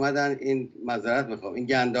چرا اومدن این معذرت میخوام این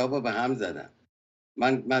گنداب رو به هم زدن.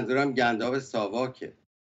 من منظورم گنداب ساواکه.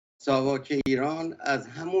 ساواک ایران از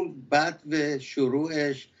همون بد و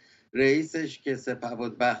شروعش، رئیسش که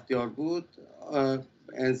سپهبد بختیار بود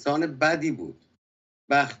انسان بدی بود.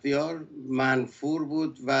 بختیار منفور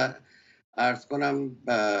بود و عرض کنم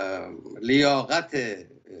لیاقت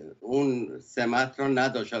اون سمت رو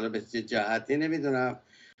نداشت. حالا به چه جهتی نمیدونم.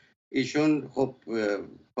 ایشون خب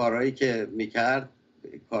کارهایی که میکرد،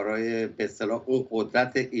 کارهای به اصطلاح اون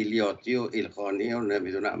قدرت ایلیاتی و ایلخانی و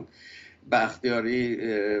نمیدونم بختیاری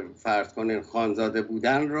فرض کنین خانزاده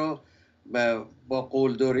بودن رو با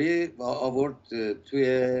قلدری آورد توی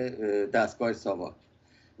دستگاه ساواک.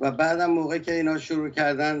 و بعدم موقعی که اینا شروع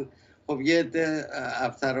کردن، خب یه عده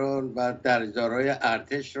افسران و درجه‌دارای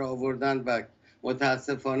ارتش را آوردن و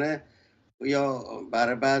متاسفانه یا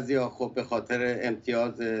برای بعضیا خب به خاطر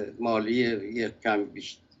امتیاز مالی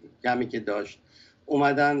کمی که داشت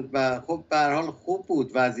اومدن و خب به هر حال خوب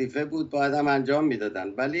بود، وظیفه بود، باید هم انجام میدادن.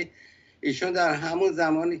 ولی ایشون در همون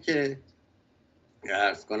زمانی که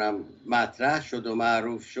عرض کنم مطرح شد و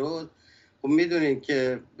معروف شد، خب میدونین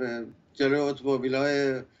که جلوی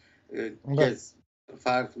اتومبیل‌های که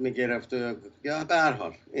فرق میگرفت یا به هر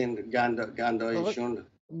حال این گندایشون.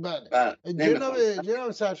 بله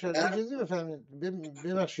جناب سرشار اجازه بفرمایید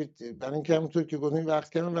ببخشید برای اینکه همونطور که گفتیم وقت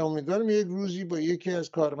کردم و امیدوارم یک روزی با یکی از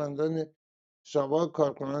کارمندان ساواک،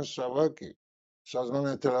 کارکنان ساواک سازمان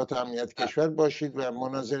اطلاعات و امنیت کشور باشید و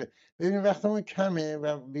مناظره. ببینید وقتمون کمه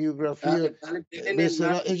و بیوگرافی به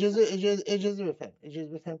اصطلاح اجازه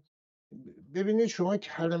بفرمایید. ببینید شما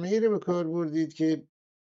کلمه‌ای رو به کار بردید که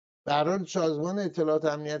به هر حال سازمان اطلاعات و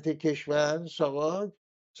امنیت کشور ساواک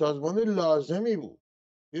سازمان لازمی بود،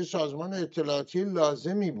 یه سازمان اطلاعاتی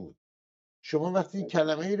لازمی بود. شما وقتی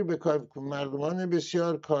کلمه ای رو به کار، مردمان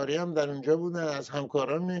بسیار کاری هم در اونجا بودن، از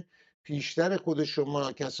همکاران پیشتر خود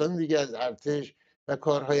شما کسان دیگه از ارتش و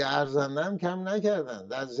کارهای ارزنده هم کم نکردن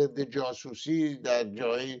در ضد جاسوسی در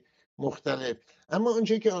جای مختلف. اما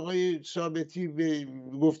اونچه که آقای ثابتی به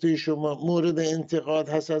گفته شما مورد انتقاد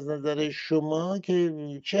هست از نظر شما که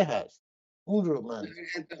چه هست؟ اون رو من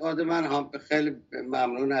انتقاد من هم خیلی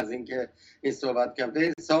ممنون از اینکه این صحبت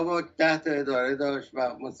کردم. ساواک 10 تا اداره داشت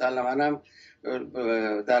و مسلماً هم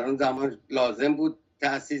در اون زمان لازم بود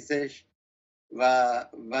تأسیسش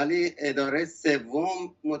ولی اداره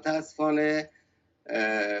سوم متاسفانه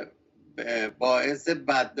باعث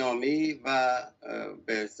بدنامی و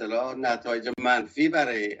به اصطلاح نتایج منفی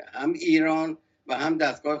برای هم ایران و هم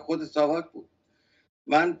دستگاه خود ساواک بود.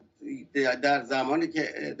 من در زمانی که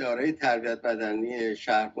اداره تربیت بدنی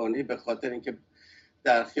شهربانی به خاطر اینکه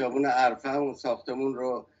در خیابون عرصه اون ساختمون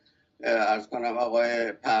رو عرض کنم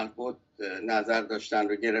آقای پهلوت نظر داشتن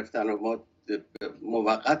رو گرفتن و ما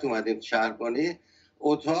موقت اومدیم شهربانی،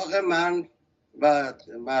 اتاق من و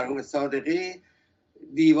مرحوم صادقی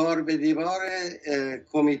دیوار به دیوار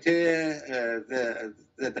کمیته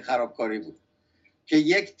ضد خرابکاری بود که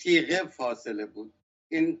یک تیغه فاصله بود.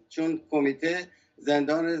 این چون کمیته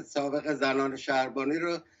زندان سابق زنان شهربانی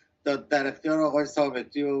رو در اختیار آقای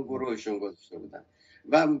ثابتی و گروهشون گذاشته بودن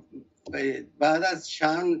و بعد از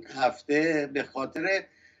چند هفته به خاطر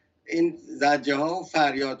این زجه ها و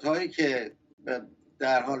فریاد هایی که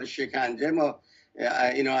در حال شکنجه ما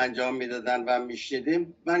اینو انجام میدادن و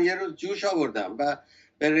میشنیدیم، من یه روز جوش آوردم و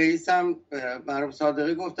به رئیسم مرحوم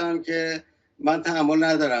صادقی گفتم که من تحمل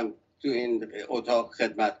ندارم تو این اتاق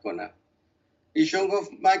خدمت کنم. ایشون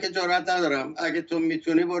گفت من که جرئت ندارم، اگه تو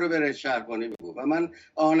میتونی برو به رئیس شهربانی بگو. و من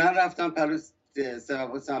آنن رفتم پلو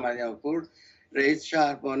سمریانپور رئیس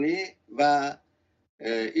شهربانی و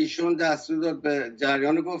ایشون دستور داد به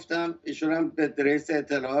جریان گفتم. ایشون هم به رئیس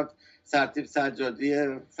اطلاعات سرتیپ سجادی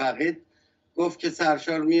فقید گفت که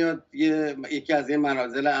سرشار میاد یکی از این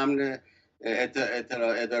منازل امن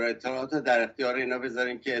اداره اطلاعات رو در اختیار اینا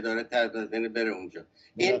بذاریم که اداره تبدیل بره اونجا.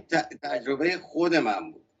 این تجربه خود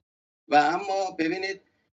من بود. و اما ببینید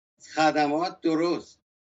خدمات درست،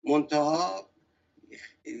 منتها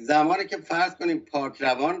زمانی که فرض کنیم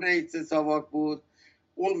پاکروان رئیس ساواک بود،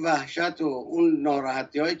 اون وحشت و اون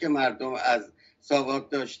ناراحتی هایی که مردم از ساواک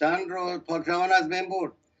داشتن رو پاکروان از بین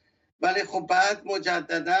برد. ولی خب بعد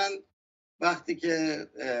مجددا وقتی که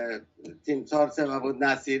تیمسار سوم بود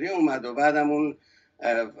نصیری اومد و بعدم اون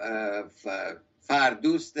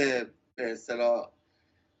فردوست به اصطلاح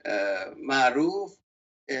معروف،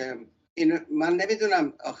 این من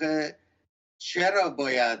نمیدونم آخه چرا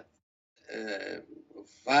باید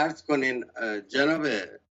فرض کنین جناب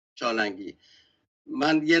چالنگی،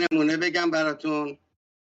 من یه نمونه بگم براتون.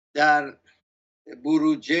 در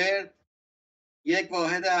بروجرد یک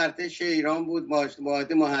واحد ارتش ایران بود،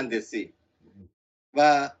 واحد مهندسی،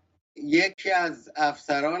 و یکی از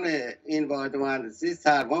افسران این واحد مهندسی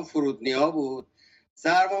سروان فرودنیا بود.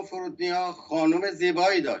 سروان فرودنیا خانم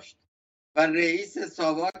زیبایی داشت و رئیس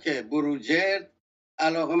ساواک بروجرد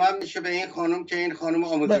علاقه‌مند میشه به این خانم که این خانم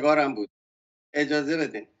آموزگارم بود. اجازه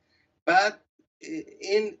بدین. بعد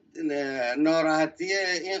این ناراحتی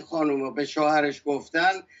این خانم رو به شوهرش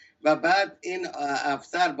گفتن و بعد این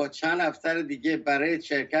افسر با چند افسر دیگه برای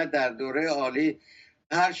شرکت در دوره عالی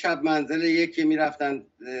هر شب منزل یکی میرفتن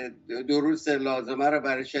دروس لازمه رو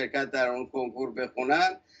برای شرکت در اون کنکور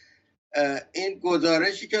بخونن. این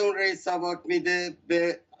گزارشی که اون رئیس ساواک میده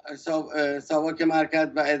به ساواک مرکز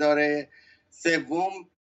و اداره سوم،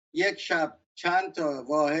 یک شب چند تا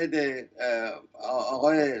واحد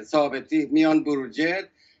آقای ثابتی میان بروجرد،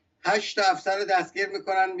 8 تا افسر رو دستگیر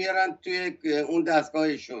میکنن میارن توی اون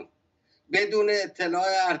دستگاهشون بدون اطلاع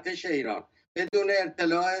ارتش ایران، بدون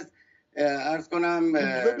اطلاع عرض کنم.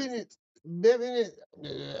 ببینید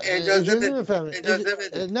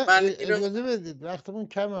اجازه بدید وقتمون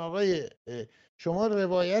کمه آقای. شما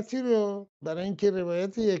روایتی رو برای اینکه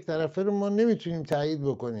روایت یک طرفه رو ما نمیتونیم تایید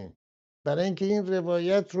بکنیم، برای اینکه این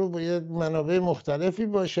روایت رو باید منابع مختلفی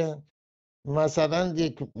باشن، مثلا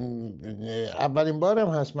یک اولین بار هم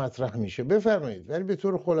هست مطرح میشه. بفرمایید. ولی به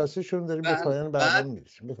طور خلاصه شون داریم به پایان برنامه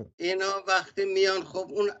میرسیم. اینا وقتی میان، خب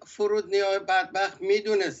اون فرودنیای بدبخت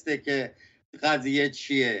میدونسته که قضیه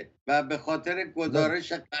چیه و به خاطر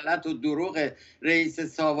گزارش غلط و دروغ رئیس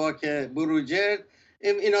ساواک بروجرد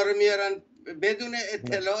اینا رو میارن بدون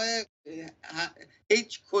اطلاع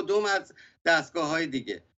هیچ کدوم از دستگاه های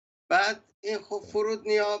دیگه. بعد این خب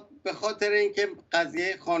فرودنیا به خاطر اینکه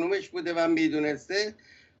قضیه خانومش بوده و میدونسته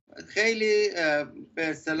خیلی به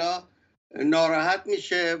اصطلاح ناراحت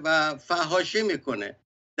میشه و فحاشی میکنه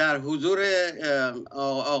در حضور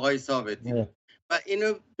آقای ثابتی و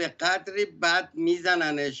اینو به قدری بد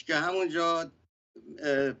میزننش که همونجا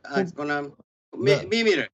عرض کنم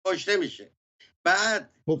میمیره، کشته میشه. بعد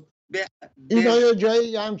این آیا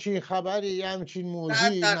جایی همچین خبری همچین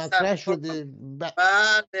موضوعی مطرح شده؟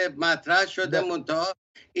 بله مطرح شده. منتها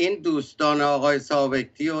این دوستان آقای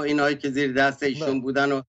ثابتی و اینایی که زیر دست ایشون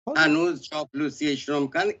بودن و هنوز چاپلوسی ایشون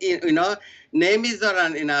میکنن، اینا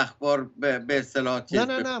نمیذارن این اخبار به اصطلاح چیز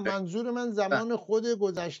نه منظور من زمان خود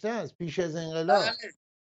گذشته است، پیش از انقلاب.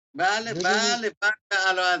 بله بعد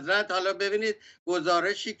اعلیحضرت، حالا ببینید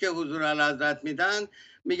گزارشی که حضور اعلیحضرت میدن،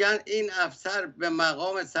 میگن این افسر به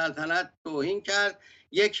مقام سلطنت توهین کرد،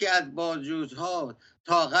 یکی از بازجوها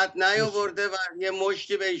طاقت نیاورده و یه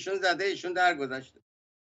مشتی به ایشون زده، ایشون درگذشته.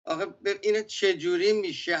 آخه اینو چجوری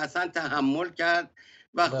میشه اصلا تحمل کرد؟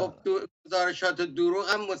 و خب گزارشات دروغ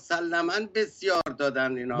هم مسلما بسیار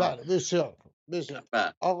دادن اینا. بله بسیار.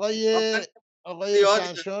 آقای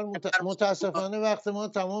سرشار، متاسفانه وقت ما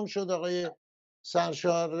تمام شد. آقای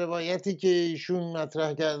سرشار، روایتی که ایشون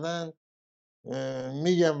مطرح کردن،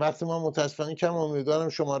 میگم وقت ما متاسفانه کم. امیدوارم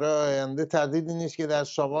شماره آینده تردیدی نیست که در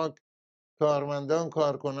ساواک کارمندان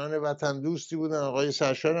کارکنان وطن دوستی بودن. آقای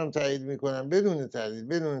سرشار هم تایید میکنن بدون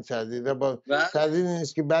تردید و با تردید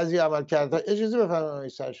نیست که بعضی عملکردها، اجازه بفرمایید آقای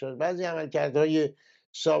سرشار، بعضی عملکردهای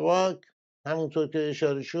ساواک همونطور که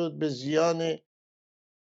اشاره شد به زیان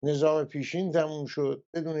نظام پیشین تموم شد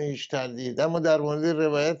بدون هیچ تردید. اما در مورد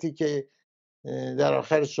روایتی که در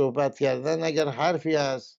آخر صحبت کردن، اگر حرفی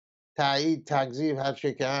از تایید، تکذیب، هر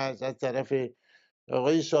چه که هست از طرف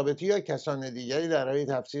آقای ثابتی یا کسان دیگری در راه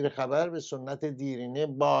تفسیر خبر، به سنت دیرینه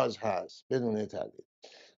باز هست بدون تردید.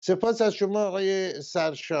 سپاس از شما آقای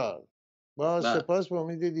سرشار. سپاس به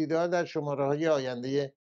امید دیدار در شماره‌های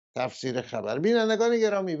آینده تفسیر خبر. بینندگان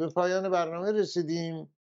گرامی، به پایان برنامه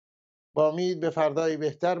رسیدیم. با امید به فردایی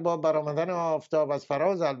بهتر، با برآمدن آفتاب از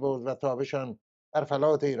فراز البرز و تابشان در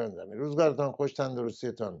فلات ایران زمین. روزگارتان خوش،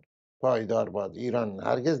 تندرستیتان پایدار باد. ایران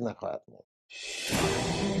هرگز نخواهد مرد.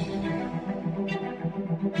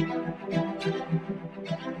 شما.